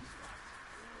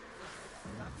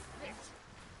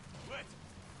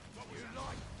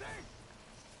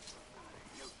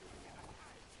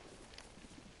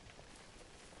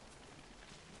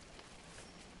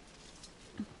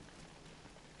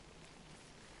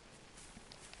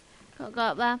 Got to go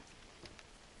up there.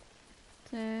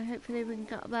 So hopefully we can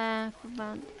get up there from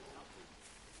around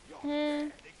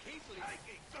here.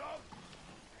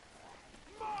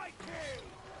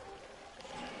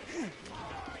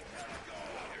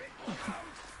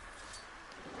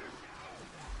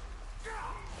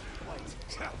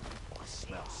 I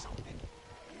smell something.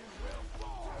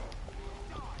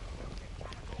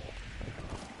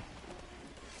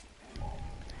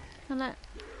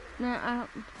 No, I'm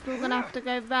still gonna have to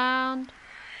go round.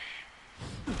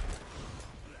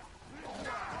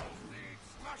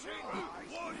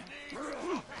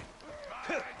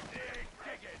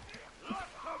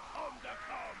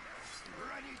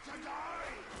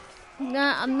 No,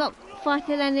 I'm not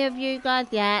fighting any of you guys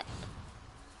yet.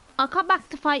 I'll come back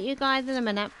to fight you guys in a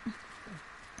minute.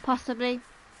 Possibly.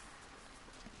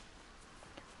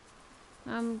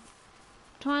 I'm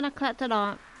trying to collect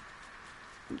a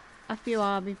few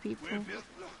army people.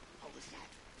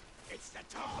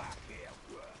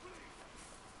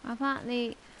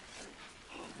 Apparently,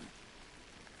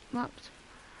 whoops.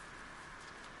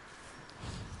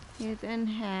 He's in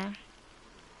here.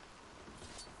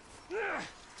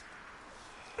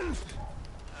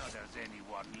 How does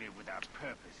anyone live without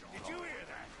purpose? Did you hear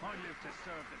that? I live to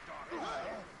serve the dark.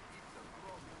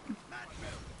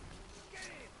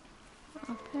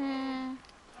 Up here.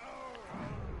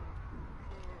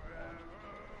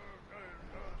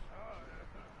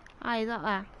 Ah, he's up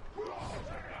there.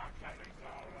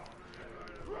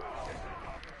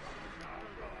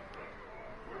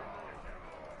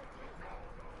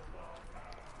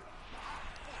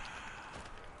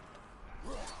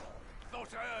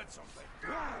 Thought I heard something.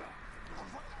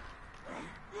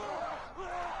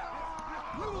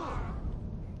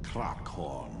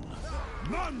 Clarkhorn.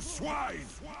 None swine!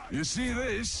 You see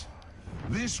this?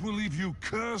 This will leave you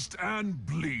cursed and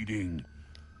bleeding.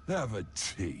 Have a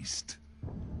taste.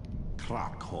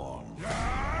 Crackhorn.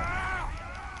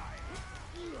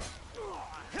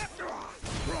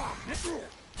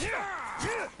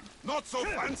 Not so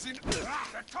fancy.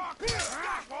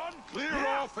 Clear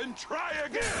off and try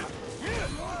again.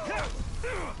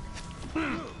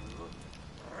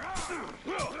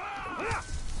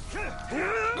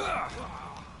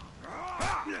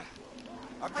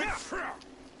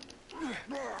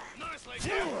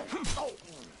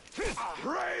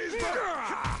 Praise the...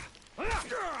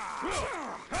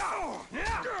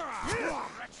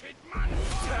 Wretched man!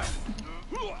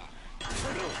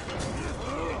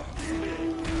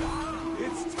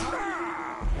 It's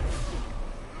time!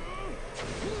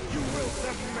 You will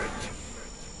submit!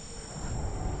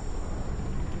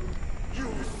 You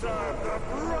serve the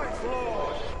bright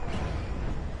Lord!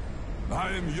 I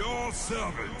am your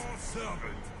servant.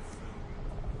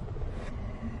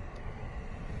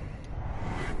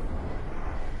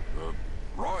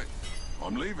 Right.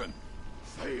 I'm leaving.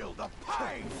 Feel the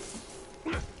pain!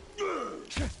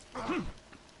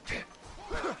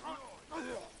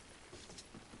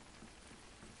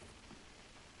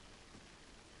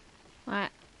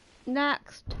 Right,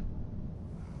 next.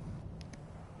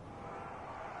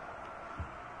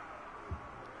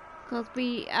 Because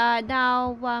we are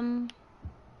now,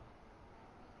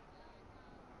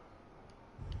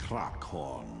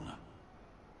 Crackhorn.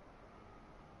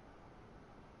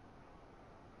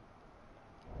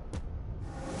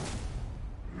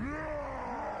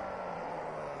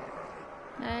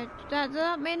 that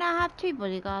doesn't mean I have 2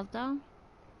 bodyguards though.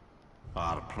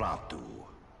 Arpratu.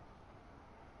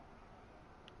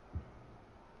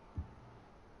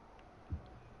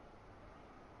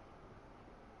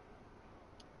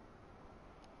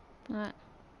 Right.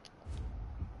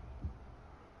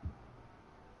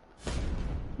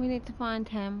 We need to find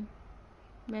him.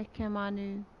 Make him our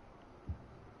new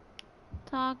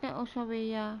target, or shall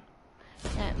we, yeah,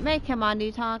 make him our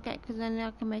new target, because then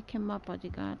I can make him my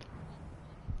bodyguard.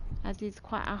 As he's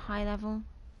quite a high level.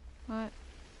 Right.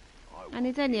 And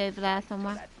he's only over there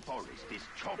somewhere. That forest is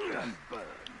chopped and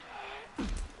burned.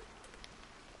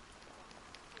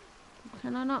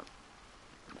 Can I not?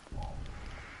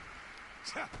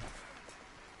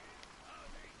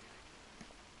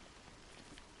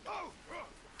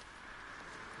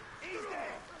 He's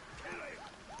there!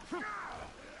 Kill him!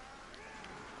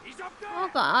 He's up there! Oh,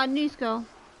 got our new skill.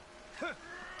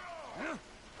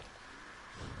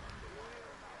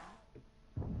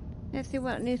 Let's see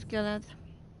what new skill is.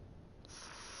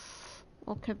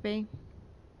 Or could be.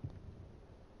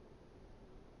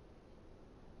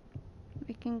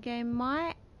 We can go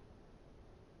might.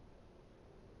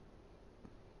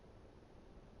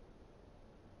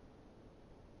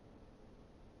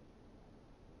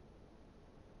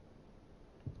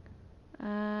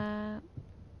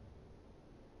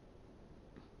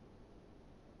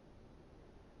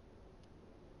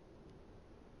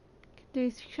 Do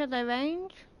shadow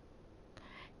range.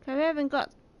 Okay, we haven't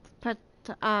got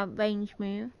range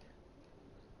move,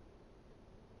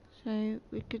 so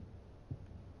we could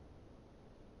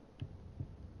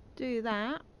do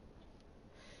that.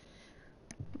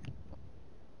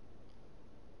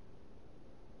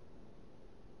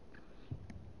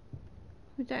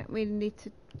 We don't really need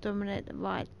to dominate the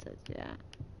right yet.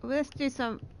 Well, let's do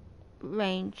some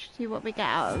range, see what we get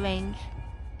out of range.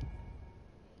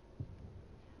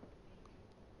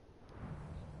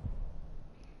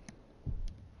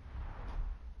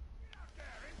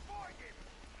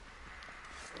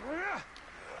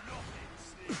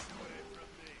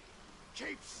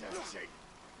 Keep searching!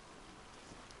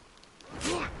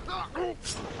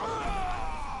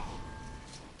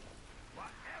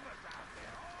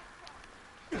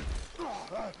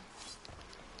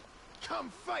 Come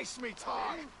face me,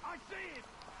 Tark! I see it!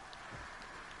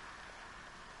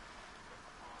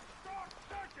 Start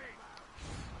searching!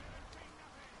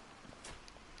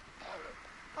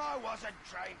 I wasn't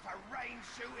trained for range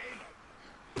shooting!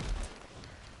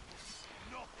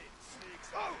 Nothing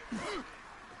sneaks out!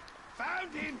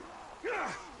 Found him!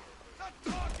 The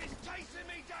Tark is chasing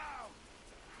me down!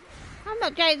 I'm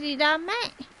not chasing you down,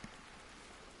 mate.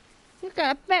 You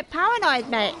get a bit paranoid,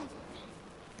 mate.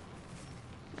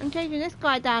 I'm chasing this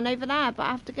guy down over there, but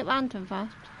I have to get round to him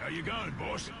first. How you going,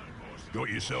 boss? Got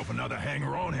yourself another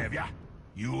hanger-on, have ya?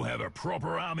 You'll have a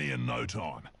proper army in no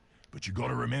time. But you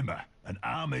gotta remember, an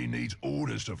army needs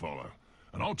orders to follow.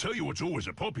 And I'll tell you what's always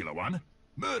a popular one.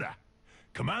 Murder.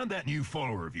 Command that new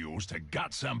follower of yours to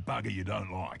gut some bugger you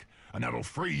don't like, and that'll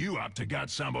free you up to gut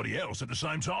somebody else at the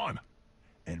same time.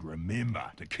 And remember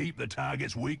to keep the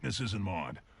target's weaknesses in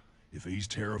mind. If he's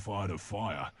terrified of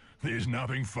fire, there's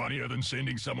nothing funnier than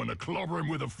sending someone to clobber him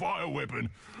with a fire weapon.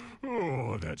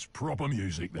 Oh, that's proper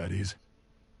music, that is.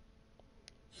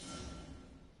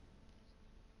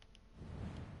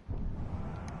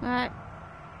 Right.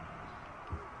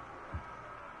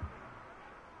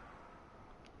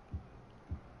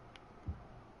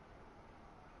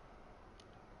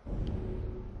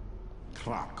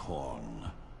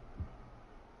 Crackhorn.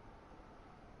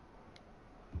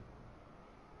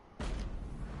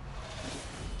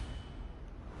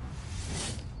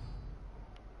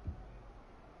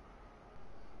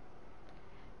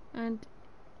 And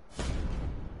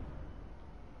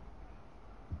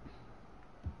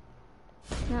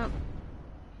no.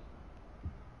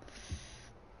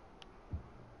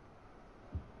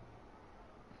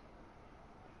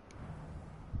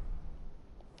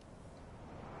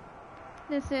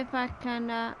 Let's see if I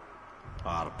can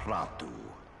Arplatu.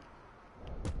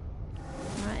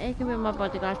 right, he can be my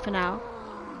bodyguard for now.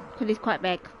 Because he's quite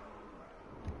big.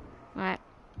 Right.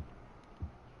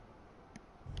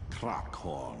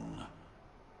 Crackhorn.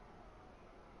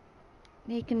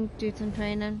 He can do some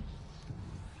training.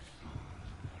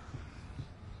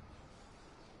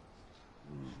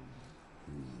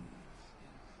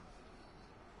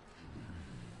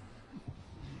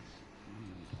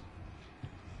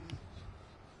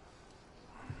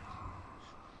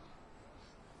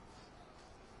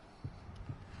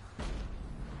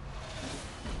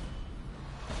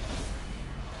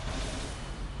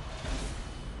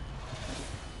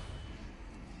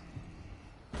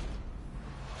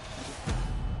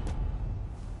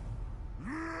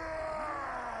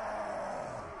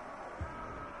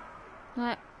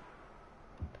 Right.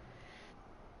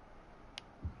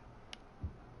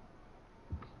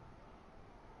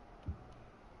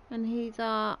 And he's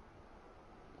our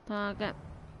target.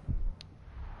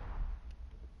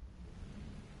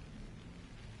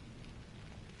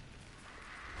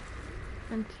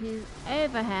 And he's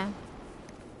over here.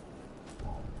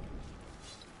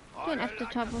 Don't have to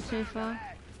travel too far.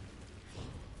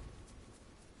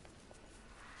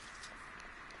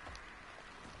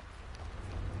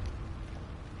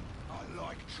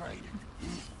 Training.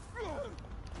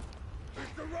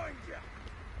 It's the Ranger.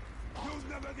 You'll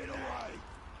never get away.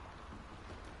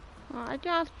 Oh, I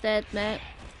just dead, mate.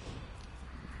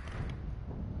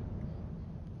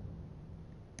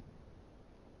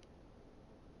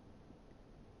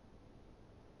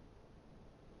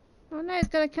 Oh no, he's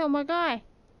gonna kill my guy.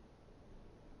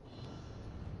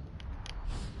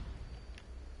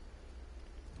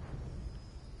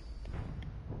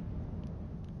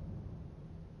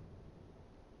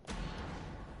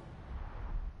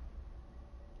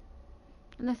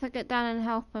 Unless I get down and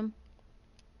help him.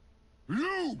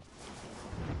 You!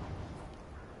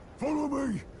 Follow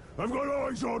me! I've got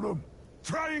eyes on them!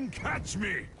 Try and catch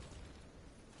me!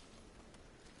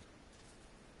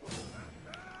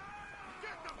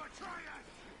 Get the betrayer!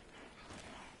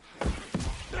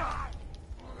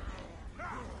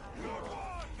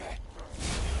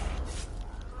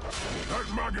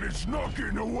 That maggot is not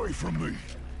getting away from me!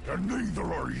 And neither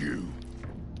are you!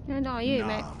 And are you,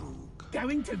 mate?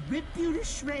 Going to rip you to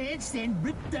shreds, then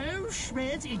rip those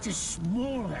shreds into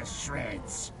smaller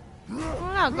shreds.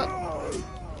 Oh, I've got...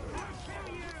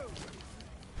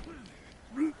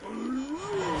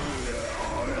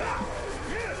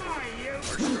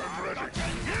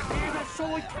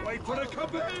 Wait for the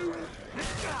kaboom!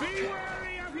 Be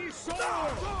wary of his sword!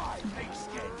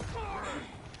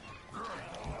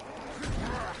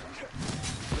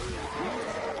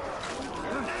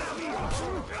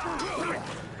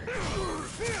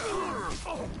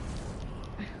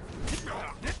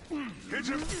 Get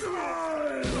him!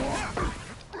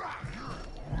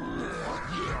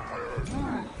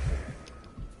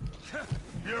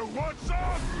 You want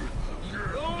some?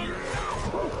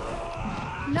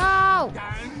 No!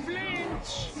 Don't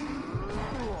flinch!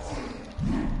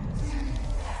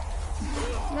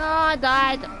 No, I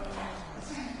died.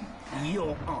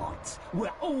 Your odds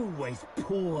were always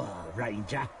poor,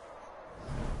 Ranger.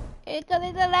 Because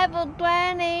it's a level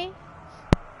 20.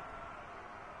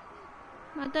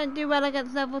 I don't do well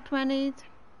against level 20s.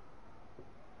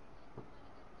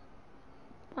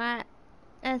 Right,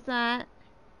 that's that.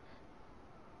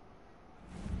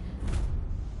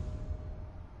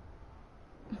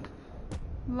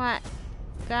 Right,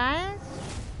 guys.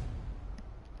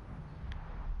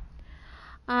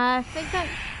 I think I'm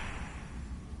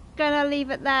gonna leave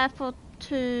it there for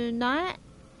tonight.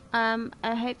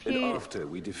 I hope you And after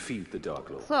we defeat the Dark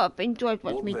Lord, sort of enjoyed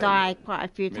watching me die quite a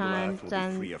few times Middle-earth will be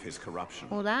and free of his corruption.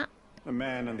 all that. The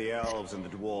men and the elves and the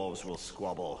dwarves will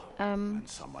squabble, and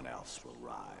someone else will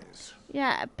rise.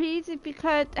 Yeah, please, if you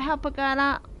could help a girl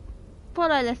out,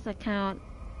 follow this account.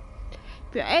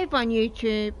 If you're over on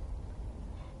YouTube,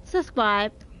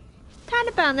 subscribe, turn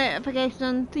the bell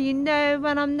notification so you know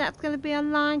when I'm next going to be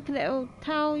online, because it'll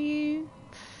tell you.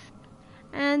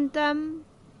 And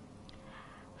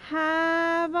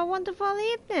have a wonderful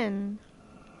evening.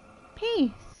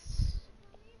 Peace.